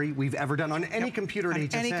RAM memory we've ever done on any computer at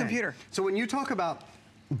HSN. Any computer. So when you talk about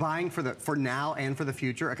buying for now and for the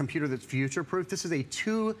future, a computer that's future-proof, this is a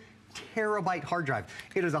 2 terabyte hard drive.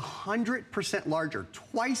 It is 100% larger,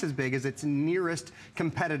 twice as big as its nearest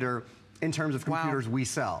competitor in terms of computers we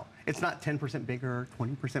sell. It's not 10% bigger,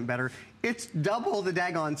 20% better. It's double the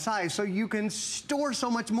daggone size, so you can store so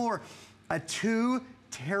much more. A 2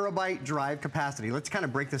 terabyte drive capacity. Let's kind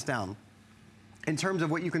of break this down. In terms of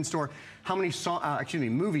what you can store, how many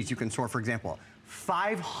movies you can store, for example.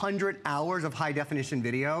 500 hours of high definition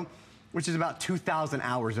video, which is about 2,000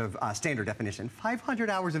 hours of standard definition. 500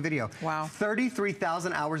 hours of video. Wow.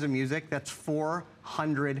 33,000 hours of music, that's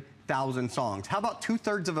 400,000 songs. How about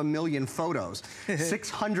 2/3 of a million photos?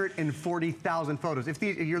 640,000 photos. If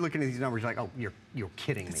you're looking at these numbers, you're like, oh, you're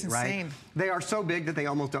kidding me, right? Insane. They are so big that they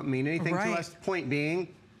almost don't mean anything to us. Point being,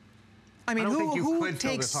 I mean, who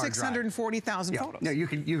takes this hard drive. 640,000 photos? No, you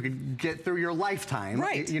could get through your lifetime,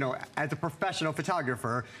 right, you know, as a professional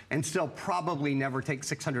photographer and still probably never take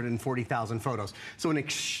 640,000 photos. So an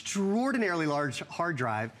extraordinarily large hard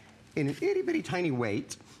drive in an itty bitty tiny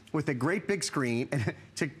weight with a great big screen. And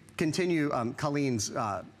to continue Colleen's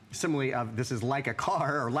simile of this is like a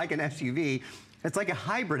car or like an SUV, it's like a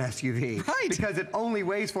hybrid SUV. Right. Because it only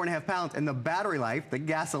weighs 4.5 pounds and the battery life, the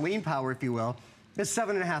gasoline power, if you will, is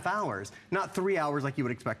 7.5 hours, not 3 hours like you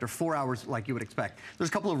would expect or 4 hours like you would expect. There's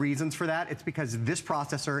a couple of reasons for that. It's because this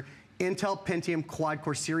processor, Intel Pentium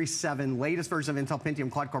Quad-Core Series 7, latest version of Intel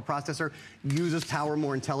Pentium Quad-Core processor, uses power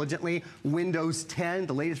more intelligently. Windows 10,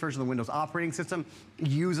 the latest version of the Windows operating system,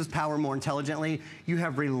 uses power more intelligently. You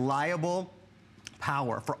have reliable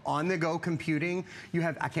power for on-the-go computing. You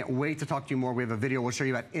have, I can't wait to talk to you more. We have a video we'll show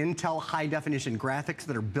you about Intel high-definition graphics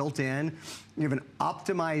that are built in. You have an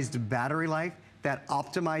optimized battery life. That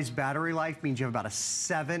optimized battery life means you have about a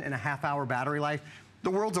 7.5 hour battery life. The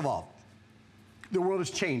world's evolved. The world has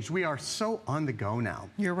changed. We are so on the go now.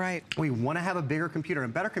 You're right. We want to have a bigger computer, a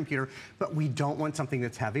better computer, but we don't want something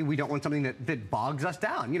that's heavy. We don't want something that bogs us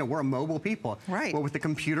down. You know, we're a mobile people. Right. Well, with a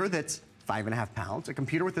computer that's 5.5 pounds, a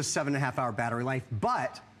computer with a 7.5 hour battery life,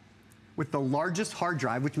 but with the largest hard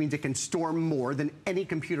drive, which means it can store more than any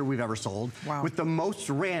computer we've ever sold. Wow. With the most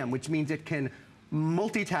RAM, which means it can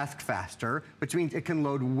multitask faster, which means it can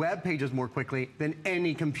load web pages more quickly than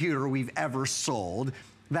any computer we've ever sold.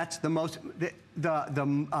 That's the most,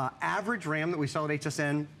 the average RAM that we sell at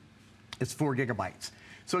HSN is 4 gigabytes.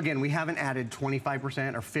 So again, we haven't added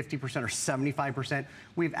 25% or 50% or 75%.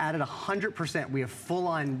 We've added 100%. We have full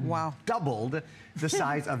on doubled the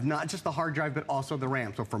size of not just the hard drive, but also the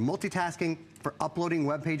RAM. So for multitasking, for uploading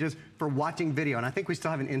web pages, for watching video, and I think we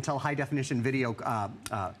still have an Intel high definition video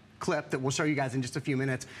clip that we'll show you guys in just a few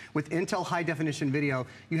minutes. With Intel high definition video,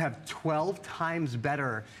 you have 12 times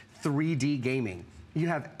better 3D gaming. You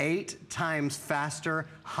have 8 times faster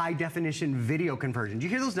high definition video conversion. Do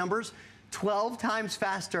you hear those numbers? 12 times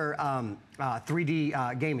faster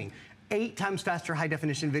 3D gaming, 8 times faster high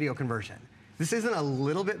definition video conversion. This isn't a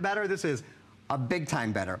little bit better, this is a big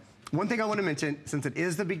time better. One thing I want to mention, since it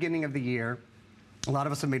is the beginning of the year, a lot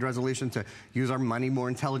of us have made resolutions to use our money more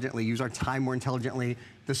intelligently, use our time more intelligently.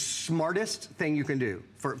 The smartest thing you can do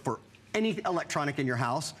for any electronic in your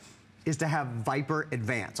house is to have Viper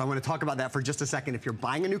Advance. I want to talk about that for just a second. If you're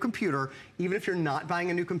buying a new computer, even if you're not buying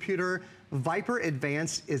a new computer, Viper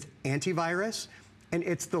Advance is antivirus, and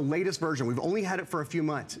it's the latest version. We've only had it for a few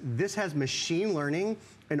months. This has machine learning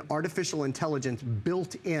and artificial intelligence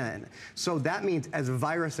built in. So that means as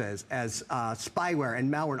viruses, as spyware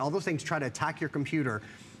and malware and all those things try to attack your computer,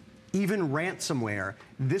 even ransomware,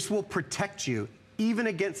 this will protect you even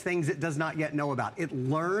against things it does not yet know about. It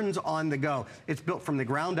learns on the go. It's built from the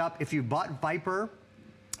ground up. If you bought Viper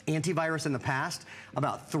antivirus in the past,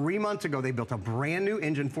 about 3 months ago, they built a brand new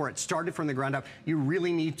engine for it, started from the ground up. You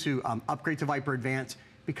really need to upgrade to Viper Advance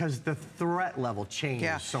because the threat level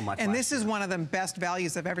changed so much. And this is one of the best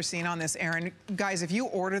values I've ever seen on this, Aaron. Guys, if you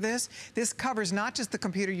order this, this covers not just the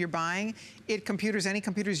computer you're buying, it computers any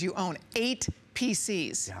computers you own. 8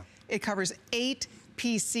 PCs. Yeah. It covers 8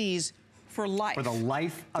 PCs for life. For the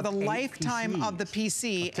life of For the lifetime PCs. of the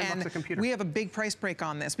PC. And we have a big price break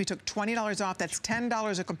on this. We took $20 off. That's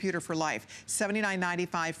 $10 a computer for life.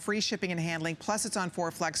 $79.95, free shipping and handling, plus it's on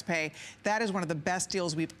 4 Flex Pay. That is one of the best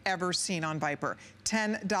deals we've ever seen on Viper.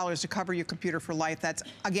 $10 to cover your computer for life. That's,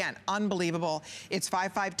 again, unbelievable. It's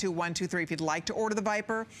 552123. If you'd like to order the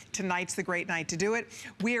Viper, tonight's the great night to do it.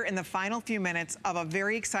 We are in the final few minutes of a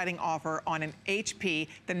very exciting offer on an HP,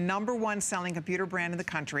 the #1 selling computer brand in the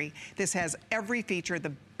country. This has every feature,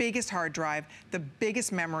 the biggest hard drive, the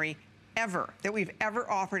biggest memory ever that we've ever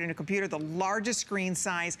offered in a computer, the largest screen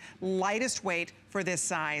size, lightest weight for this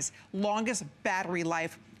size, longest battery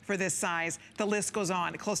life for this size. The list goes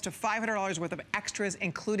on. Close to $500 worth of extras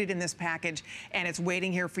included in this package, and it's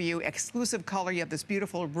waiting here for you. Exclusive color. You have this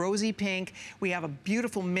beautiful rosy pink. We have a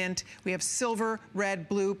beautiful mint. We have silver, red,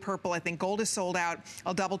 blue, purple. I think gold is sold out.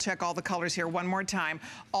 I'll double check all the colors here one more time.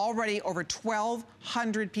 Already over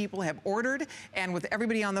 1,200 people have ordered, and with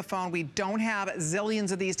everybody on the phone, we don't have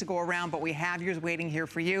zillions of these to go around, but we have yours waiting here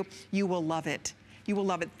for you. You will love it. You will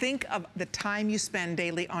love it. Think of the time you spend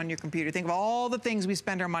daily on your computer. Think of all the things we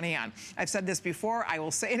spend our money on. I've said this before, I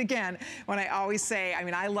will say it again, when I always say, I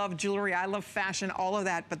mean, I love jewelry, I love fashion, all of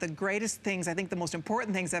that, but the greatest things, I think the most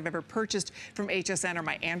important things I've ever purchased from HSN are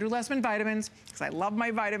my Andrew Lessman vitamins, because I love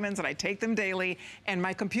my vitamins and I take them daily, and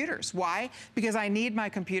my computers. Why? Because I need my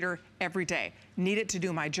computer every day. Need it to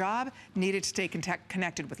do my job, need it to stay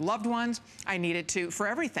connected with loved ones, I need it to, for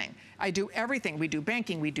everything. I do everything. We do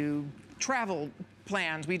banking, we do travel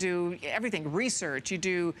plans, we do everything, research, you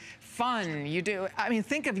do fun, you do, I mean,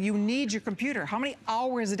 think of, you need your computer. How many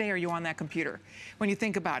hours a day are you on that computer when you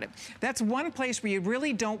think about it? That's one place where you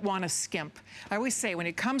really don't want to skimp. I always say, when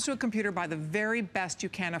it comes to a computer, buy the very best you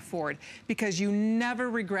can afford, because you never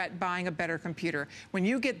regret buying a better computer. When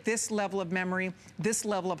you get this level of memory, this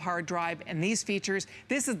level of hard drive, and these features,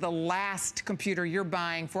 this is the last computer you're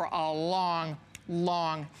buying for a long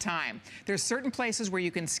time. There's certain places where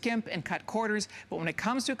you can skimp and cut corners, but when it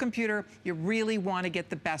comes to a computer, you really want to get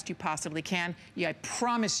the best you possibly can. Yeah, I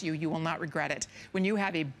promise you, you will not regret it. When you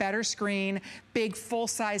have a better screen, big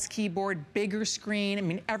full-size keyboard, bigger screen, I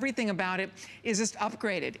mean, everything about it is just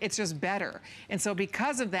upgraded. It's just better. And so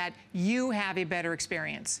because of that, you have a better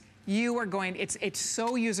experience. You are going, it's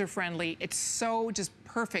so user-friendly, it's so just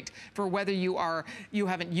perfect for whether you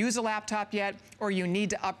haven't used a laptop yet, or you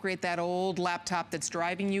need to upgrade that old laptop that's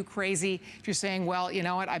driving you crazy. If you're saying, well, you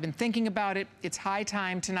know what, I've been thinking about it, it's high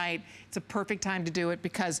time tonight, it's a perfect time to do it,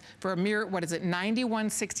 because for a mere, what is it,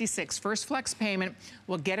 $91.66 first flex payment,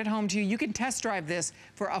 we'll get it home to you. You can test drive this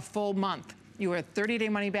for a full month. You have a 30-day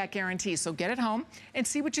money-back guarantee, so get it home and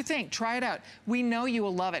see what you think. Try it out. We know you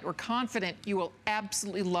will love it. We're confident you will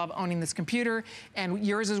absolutely love owning this computer, and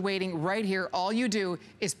yours is waiting right here. All you do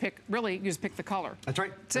is pick, really, you just pick the color. That's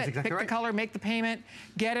right. That's it. Exactly pick the color, make the payment,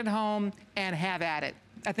 get it home, and have at it.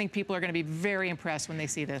 I think people are going to be very impressed when they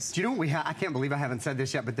see this. Do you know what we have? I can't believe I haven't said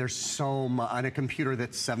this yet, but there's so much on a computer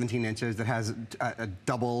that's 17 inches that has a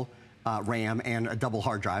double RAM and a double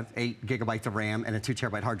hard drive, 8 gigabytes of RAM and a 2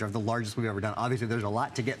 terabyte hard drive, the largest we've ever done. Obviously, there's a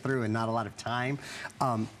lot to get through and not a lot of time.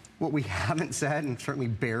 What we haven't said, and certainly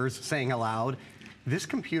bears saying aloud, this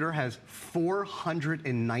computer has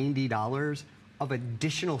 $490 of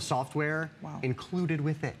additional software included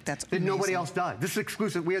with it. That's that nobody else does. This is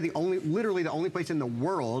exclusive. We are the only, literally the only place in the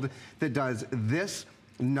world that does this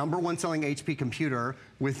 #1 selling HP computer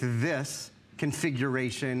with this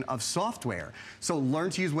configuration of software. So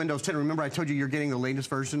learn to use Windows 10. Remember, I told you you're getting the latest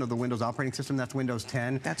version of the Windows operating system. That's Windows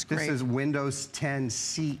 10. That's great. This is Windows 10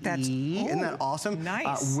 CE. Isn't that awesome?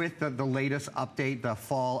 Nice. With the latest update, the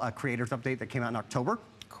fall creators update that came out in October.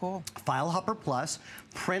 Cool. File Hopper Plus,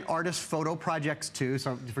 Print Artist Photo Projects too.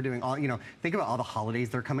 So for doing all, you know, think about all the holidays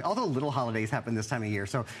that are coming. All the little holidays happen this time of year.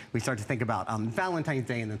 So we start to think about Valentine's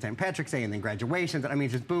Day and then St. Patrick's Day and then graduations. I mean,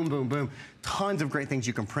 just boom, boom, boom. Tons of great things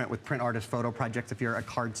you can print with Print Artist Photo Projects if you're a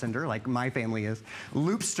card sender like my family is.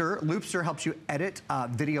 Loopster helps you edit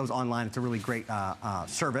videos online. It's a really great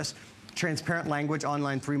service. Transparent language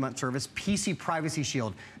online 3-month service, PC Privacy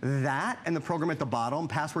Shield. That and the program at the bottom,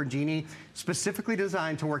 Password Genie, specifically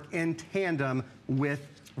designed to work in tandem with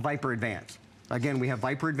Viper Advanced. Again, we have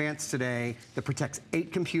Viper Advanced today that protects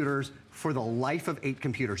 8 computers for the life of 8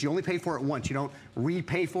 computers. You only pay for it once. You don't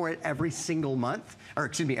repay for it every single month, or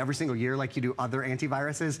excuse me, every single year like you do other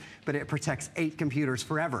antiviruses, but it protects 8 computers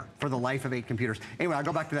forever for the life of 8 computers. Anyway, I'll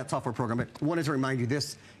go back to that software program, but wanted to remind you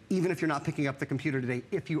this, even if you're not picking up the computer today,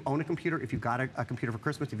 if you own a computer, if you got a computer for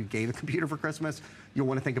Christmas, if you gave a computer for Christmas, you'll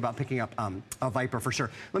want to think about picking up a Viper for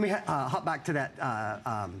sure. Let me hop back to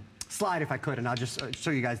that slide if I could, and I'll just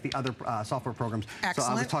show you guys the other software programs. Excellent.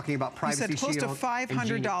 So I was talking about Privacy Shield. You said close to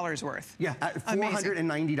 $500 worth. Yeah,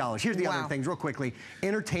 $490. Here's the other things real quickly.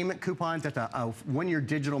 Entertainment coupons, that's a 1-year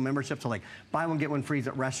digital membership, so like buy one, get one free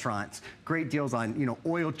at restaurants. Great deals on, you know,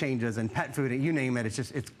 oil changes and pet food, and you name it,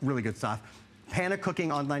 it's really good stuff. Panda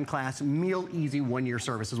Cooking online class, Meal Easy 1-year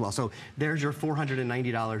service as well. So there's your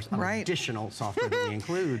 $490 of additional software that we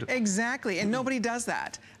include. Exactly, and nobody does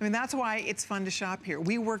that. I mean, that's why it's fun to shop here.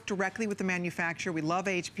 We work directly with the manufacturer. We love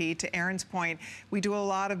HP. To Aaron's point, we do a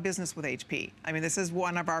lot of business with HP. I mean, this is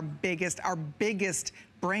one of our biggest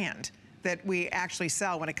brand that we actually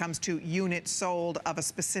sell when it comes to units sold of a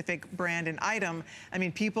specific brand and item. I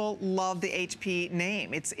mean, people love the HP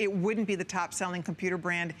name. It wouldn't be the top selling computer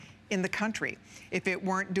brand in the country if it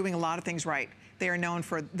weren't doing a lot of things right. They are known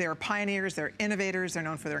for their pioneers, their innovators, they're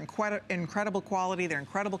known for their incredible quality, their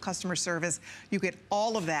incredible customer service. You get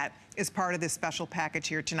all of that as part of this special package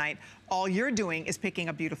here tonight. All you're doing is picking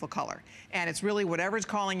a beautiful color. And it's really whatever's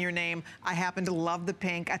calling your name. I happen to love the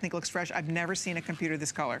pink. I think it looks fresh. I've never seen a computer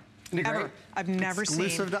this color. ever. I've never seen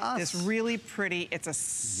Exclusive to us. this really pretty. It's a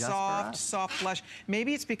soft, soft blush.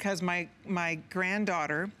 Maybe it's because my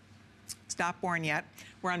granddaughter is not born yet.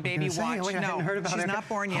 We're on baby watch. No, she's not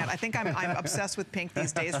born yet. I think I'm obsessed with pink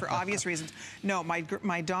these days for obvious reasons. No,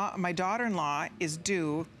 my daughter-in-law is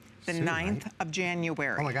due the 9th of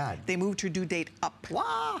January. Oh my God. They moved her due date up.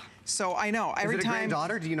 Wow. So I know every Is it a time.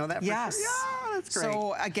 granddaughter? Do you know that? For Yes. Sure? Yeah, that's great.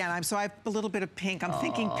 So again, I have a little bit of pink. I'm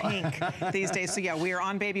thinking pink these days. So yeah, we are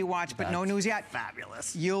on baby watch, but no news yet.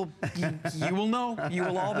 Fabulous. You will know. You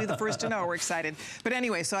will all be the first to know. We're excited. But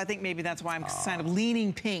anyway, so I think maybe that's why I'm kind of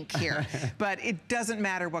leaning pink here. But it doesn't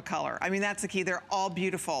matter what color. I mean, that's the key. They're all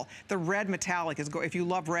beautiful. The red metallic is if you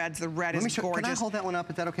love reds, the red is gorgeous. Can I hold that one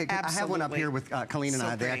up? Is that okay? Absolutely. I have one up here with Colleen and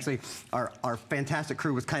I. They actually, our fantastic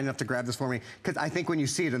crew was kind enough to grab this for me because I think when you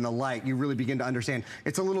see it in the light, you really begin to understand.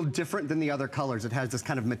 It's a little different than the other colors. It has this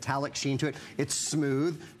kind of metallic sheen to it. It's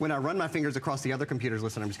smooth. When I run my fingers across the other computers,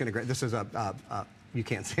 listen, I'm just gonna grab, this is you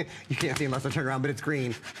can't see unless I turn around, but it's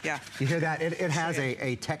green. Yeah. You hear that? It has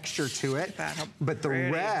a texture to it. But the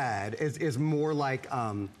red is more like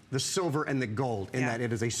the silver and the gold in that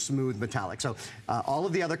it is a smooth metallic. So all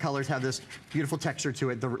of the other colors have this beautiful texture to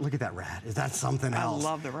it. Look at that red. Is that something else? I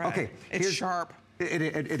love the red. Okay. It's sharp.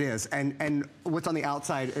 It is, and what's on the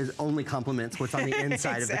outside is only complements what's on the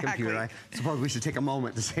inside of the computer. I suppose we should take a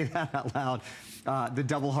moment to say that out loud. The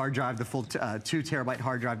double hard drive, the full 2 terabyte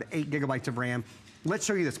hard drive, the 8 gigabytes of RAM. Let's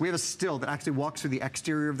show you this. We have a still that actually walks through the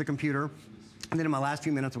exterior of the computer. And then in my last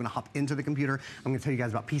few minutes, I'm gonna hop into the computer. I'm gonna tell you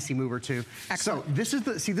guys about PC Mover too. Excellent. So this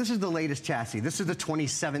is the latest chassis. This is the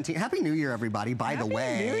 2017. Happy New Year, everybody, by the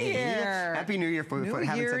way. Happy New Year. Happy New Year for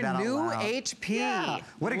having said that out loud. New HP. Yeah.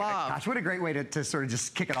 Gosh, what a great way to sort of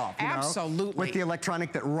just kick it off, you know? Absolutely. With the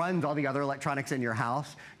electronic that runs all the other electronics in your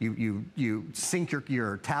house. You sync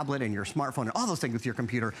your tablet and your smartphone and all those things with your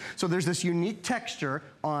computer. So there's this unique texture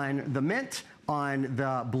on the mint, on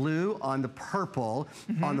the blue, on the purple,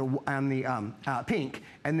 on the pink,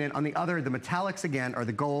 and then on the other, the metallics again are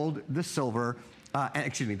the gold, the silver,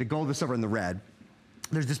 the gold, the silver, and the red.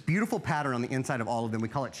 There's this beautiful pattern on the inside of all of them. We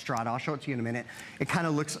call it strata. I'll show it to you in a minute. It kind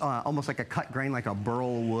of looks almost like a cut grain, like a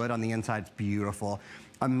burl wood on the inside. It's beautiful.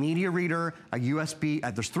 A media reader, a USB,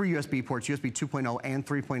 there's 3 USB ports, USB 2.0 and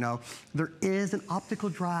 3.0. There is an optical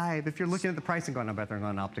drive. If you're looking at the price and going, I bet there's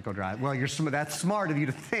not an optical drive. Well, that's smart of you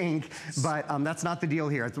to think, but that's not the deal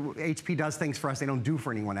here. HP does things for us they don't do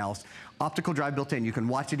for anyone else. Optical drive built in. You can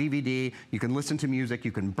watch a DVD, you can listen to music,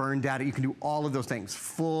 you can burn data, you can do all of those things.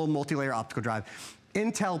 Full multi-layer optical drive.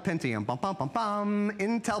 Intel Pentium,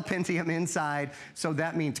 Intel Pentium inside. So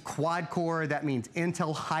that means quad core, that means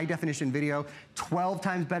Intel high definition video, 12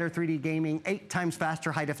 times better 3D gaming, 8 times faster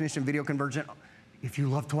high definition video conversion. If you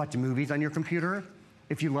love to watch movies on your computer,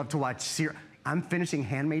 if you love to watch I'm finishing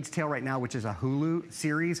Handmaid's Tale right now, which is a Hulu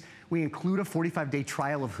series. We include a 45-day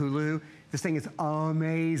trial of Hulu. This thing is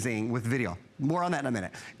amazing with video. More on that in a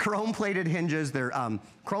minute. Chrome-plated hinges. They're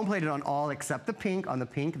chrome-plated on all except the pink. On the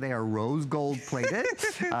pink, they are rose gold plated,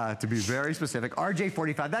 to be very specific.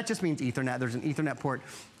 RJ45, that just means Ethernet. There's an Ethernet port.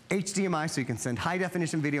 HDMI, so you can send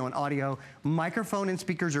high-definition video and audio. Microphone and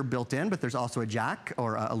speakers are built in, but there's also a jack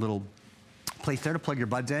or a little place there to plug your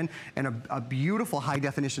buds in, and a beautiful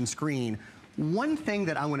high-definition screen. One thing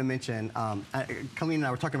that I want to mention, Colleen and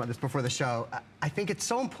I were talking about this before the show, I think it's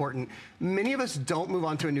so important. Many of us don't move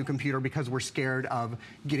on to a new computer because we're scared of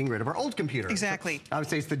getting rid of our old computer. Exactly. So I would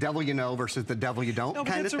say it's the devil you know versus the devil you don't kind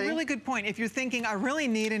of thing. That's a really good point. If you're thinking, I really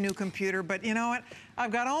need a new computer, but you know what?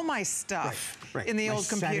 I've got all my stuff in the old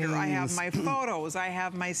computer. I have my photos, I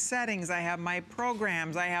have my settings, I have my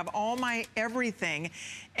programs, I have all my everything.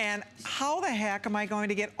 And how the heck am I going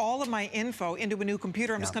to get all of my info into a new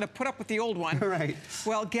computer? I'm just going to put up with the old one. Right.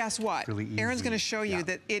 Well, guess what? Really easy. Aaron's going to show you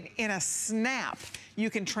that in a snap, you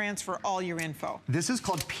can transfer all your info. This is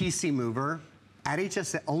called PC Mover. At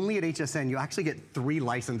HSN, only at HSN, you actually get 3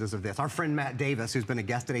 licenses of this. Our friend Matt Davis, who's been a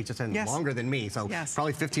guest at HSN longer than me, so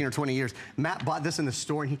probably 15 or 20 years. Matt bought this in the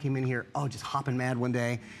store and he came in here, just hopping mad one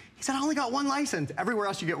day. He said, I only got 1 license. Everywhere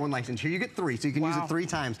else you get 1 license. Here you get 3, so you can use it 3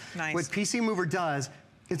 times. Nice. What PC Mover does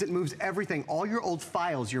is it moves everything, all your old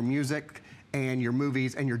files, your music and your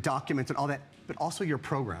movies and your documents and all that, but also your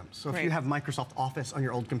programs. So if you have Microsoft Office on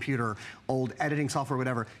your old computer, old editing software,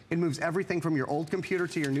 whatever, it moves everything from your old computer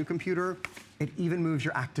to your new computer. It even moves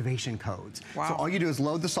your activation codes. Wow. So all you do is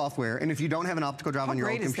load the software, and if you don't have an optical drive on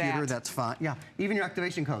your old computer, that's fine. Yeah, even your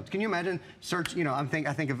activation codes. Can you imagine search, I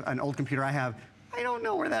think of an old computer I have, I don't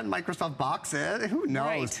know where that Microsoft box is. Who knows?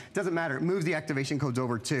 Right. Doesn't matter. It moves the activation codes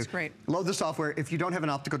over too. That's great. Load the software. If you don't have an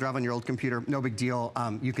optical drive on your old computer, no big deal.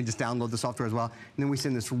 You can just download the software as well. And then we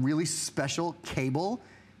send this really special cable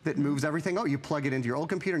that moves everything. Oh, you plug it into your old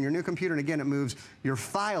computer and your new computer, and again, it moves your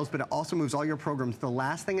files, but it also moves all your programs. The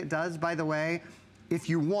last thing it does, by the way, if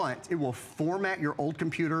you want, it will format your old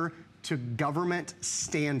computer to government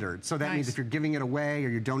standards. So that means if you're giving it away or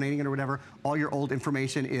you're donating it or whatever, all your old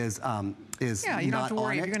information is yeah, you don't have to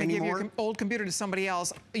worry. If you're going to give your old computer to somebody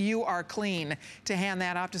else, you are clean to hand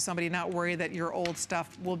that off to somebody, not worry that your old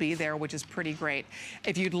stuff will be there, which is pretty great.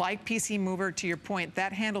 If you'd like PC Mover, to your point,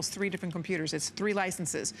 that handles 3 different computers. It's 3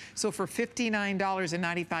 licenses. So for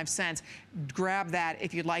 $59.95, grab that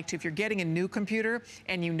if you'd like to. If you're getting a new computer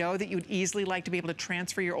and you know that you'd easily like to be able to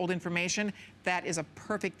transfer your old information, that is a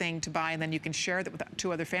perfect thing to buy, and then you can share that with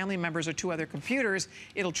 2 other family members or 2 other computers.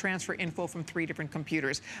 It'll transfer info from 3 different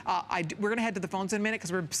computers. We're going to head to the phones in a minute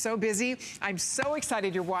because we're so busy. I'm so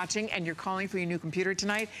excited you're watching and you're calling for your new computer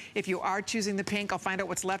tonight. If you are choosing the pink, I'll find out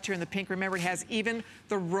what's left here in the pink. Remember, it has even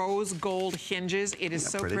the rose gold hinges. It is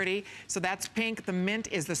so pretty. So that's pink. The mint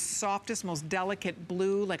is the softest, most delicate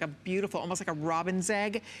blue, like a beautiful, almost like a robin's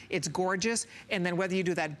egg. It's gorgeous. And then whether you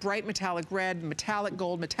do that bright metallic red, metallic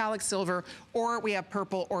gold, metallic silver, or we have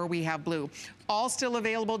purple, or we have blue. All still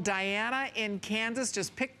available. Diana in Kansas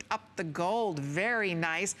just picked up the gold. Very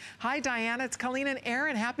nice. Hi, Diana. It's Colleen and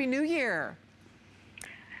Aaron. Happy New Year.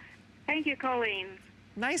 Thank you, Colleen.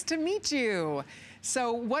 Nice to meet you.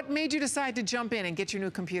 So what made you decide to jump in and get your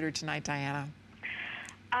new computer tonight, Diana?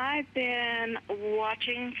 I've been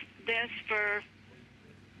watching this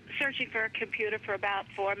searching for a computer for about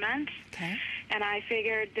 4 months. Okay. And I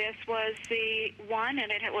figured this was the one,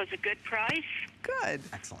 and it was a good price. Good.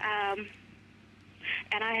 Excellent.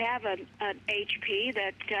 And I have an HP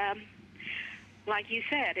that, like you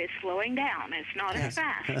said, is slowing down. It's not as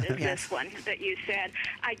fast as this one that you said.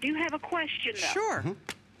 I do have a question, though. Sure.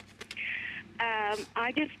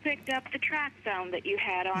 I just picked up the track phone that you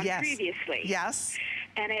had on previously. Yes.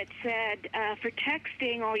 And it said for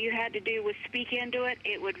texting, all you had to do was speak into it.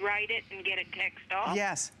 It would write it and get it text off.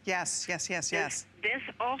 Yes, yes, yes, yes, yes. Does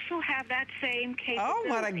this also have that same capability? Oh,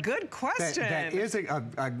 what a good question. That is a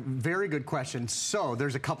very good question. So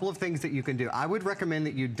there's a couple of things that you can do. I would recommend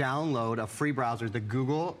that you download a free browser, the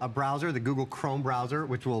Google browser, the Google Chrome browser,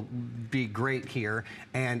 which will be great here.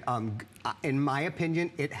 And in my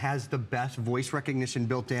opinion, it has the best voice recognition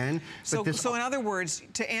built in. So in other words,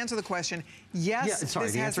 to answer the question, yes, this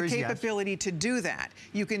has the capability to do that.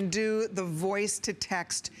 You can do the voice to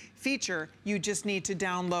text feature. You just need to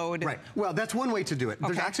download. Right. Well, that's one way to do it.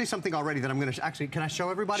 There's actually something already that I'm going to actually. Can I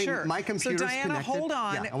show everybody? Sure. My computer's so Diana, connected. hold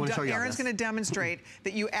on. Yeah, I want to show you Aaron's going to demonstrate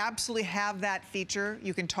that you absolutely have that feature.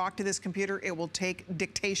 You can talk to this computer. It will take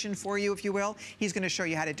dictation for you, if you will. He's going to show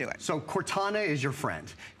you how to do it. So Cortana is your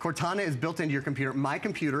friend. Cortana is built into your computer. My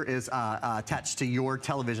computer is attached to your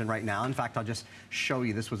television right now. In fact, I'll just show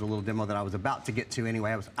you. This was a little demo that I was about to get to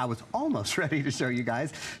anyway. I was almost ready to show you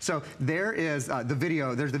guys. So there is the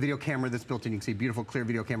video. There's the video camera that's built in. You can see beautiful, clear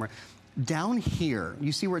video camera. Down here,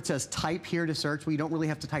 you see where it says type here to search? Well, you don't really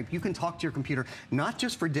have to type. You can talk to your computer, not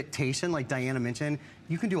just for dictation, like Diana mentioned.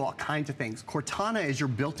 You can do all kinds of things. Cortana is your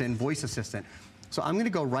built-in voice assistant. So I'm going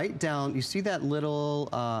to go right down. You see that little,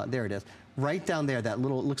 there it is. Right down there, that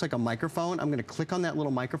little, looks like a microphone. I'm going to click on that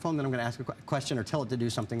little microphone, then I'm going to ask a question or tell it to do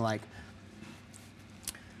something like,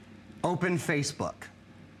 open Facebook.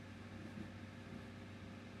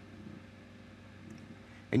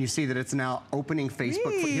 And you see that it's now opening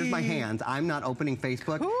Facebook. Here's my hands. I'm not opening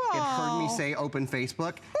Facebook. Cool. It heard me say open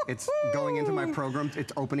Facebook. It's going into my programs.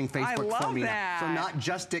 It's opening Facebook for me. That. So not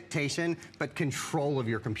just dictation, but control of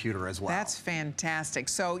your computer as well. That's fantastic.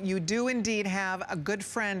 So you do indeed have a good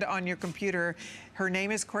friend on your computer. Her name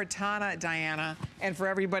is Cortana, Diana, and for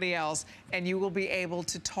everybody else. And you will be able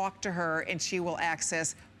to talk to her, and she will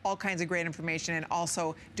access all kinds of great information, and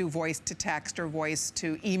also do voice to text or voice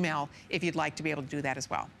to email if you'd like to be able to do that as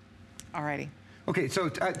well. All righty. Okay, so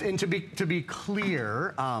and to be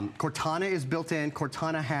clear, Cortana is built in.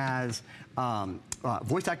 Cortana has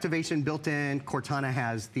voice activation built in. Cortana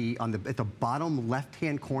has at the bottom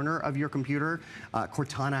left-hand corner of your computer.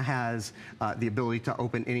 Cortana has the ability to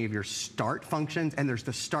open any of your start functions, and there's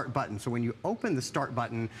the start button. So when you open the start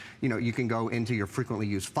button, you can go into your frequently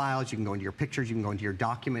used files. You can go into your pictures. You can go into your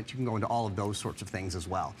documents. You can go into all of those sorts of things as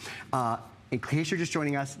well. In case you're just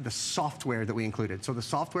joining us, the software that we included. So the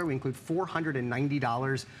software, we include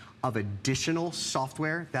 $490 of additional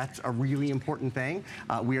software. That's a really important thing.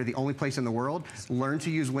 We are the only place in the world. Learn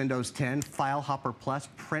to use Windows 10, File Hopper Plus,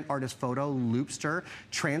 Print Artist Photo, Loopster,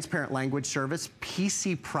 Transparent Language Service,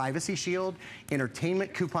 PC Privacy Shield,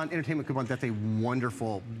 Entertainment Coupon. That's a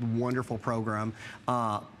wonderful, wonderful program.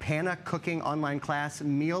 Pana Cooking Online Class,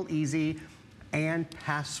 Meal Easy, and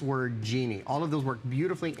Password Genie. All of those work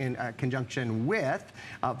beautifully in conjunction with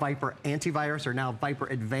Viper Antivirus, or now Viper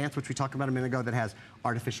Advanced, which we talked about a minute ago, that has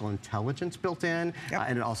artificial intelligence built in,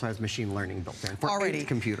 and it also has machine learning built in for 8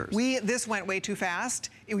 computers. This went way too fast.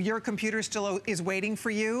 Your computer still is waiting for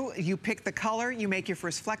you. You pick the color, you make your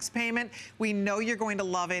first flex payment. We know you're going to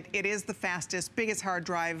love it. It is the fastest, biggest hard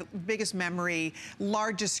drive, biggest memory,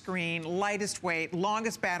 largest screen, lightest weight,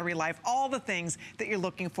 longest battery life, all the things that you're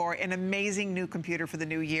looking for. An amazing new computer for the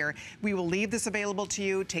new year. We will leave this available to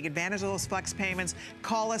you. Take advantage of those flex payments.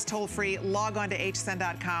 Call us toll free. Log on to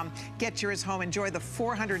hsn.com. Get yours home. Enjoy the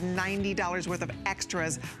 $490 worth of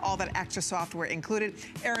extras, all that extra software included.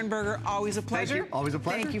 Aaron Berger, always a pleasure. Thank you. Always a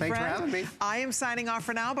pleasure. Thank you, Thanks friend. for having me. I am signing off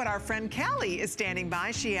for now, but our friend Callie is standing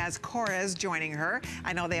by. She has Corez joining her.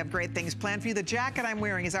 I know they have great things planned for you. The jacket I'm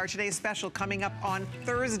wearing is our today's special coming up on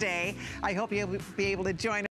Thursday. I hope you'll be able to join us.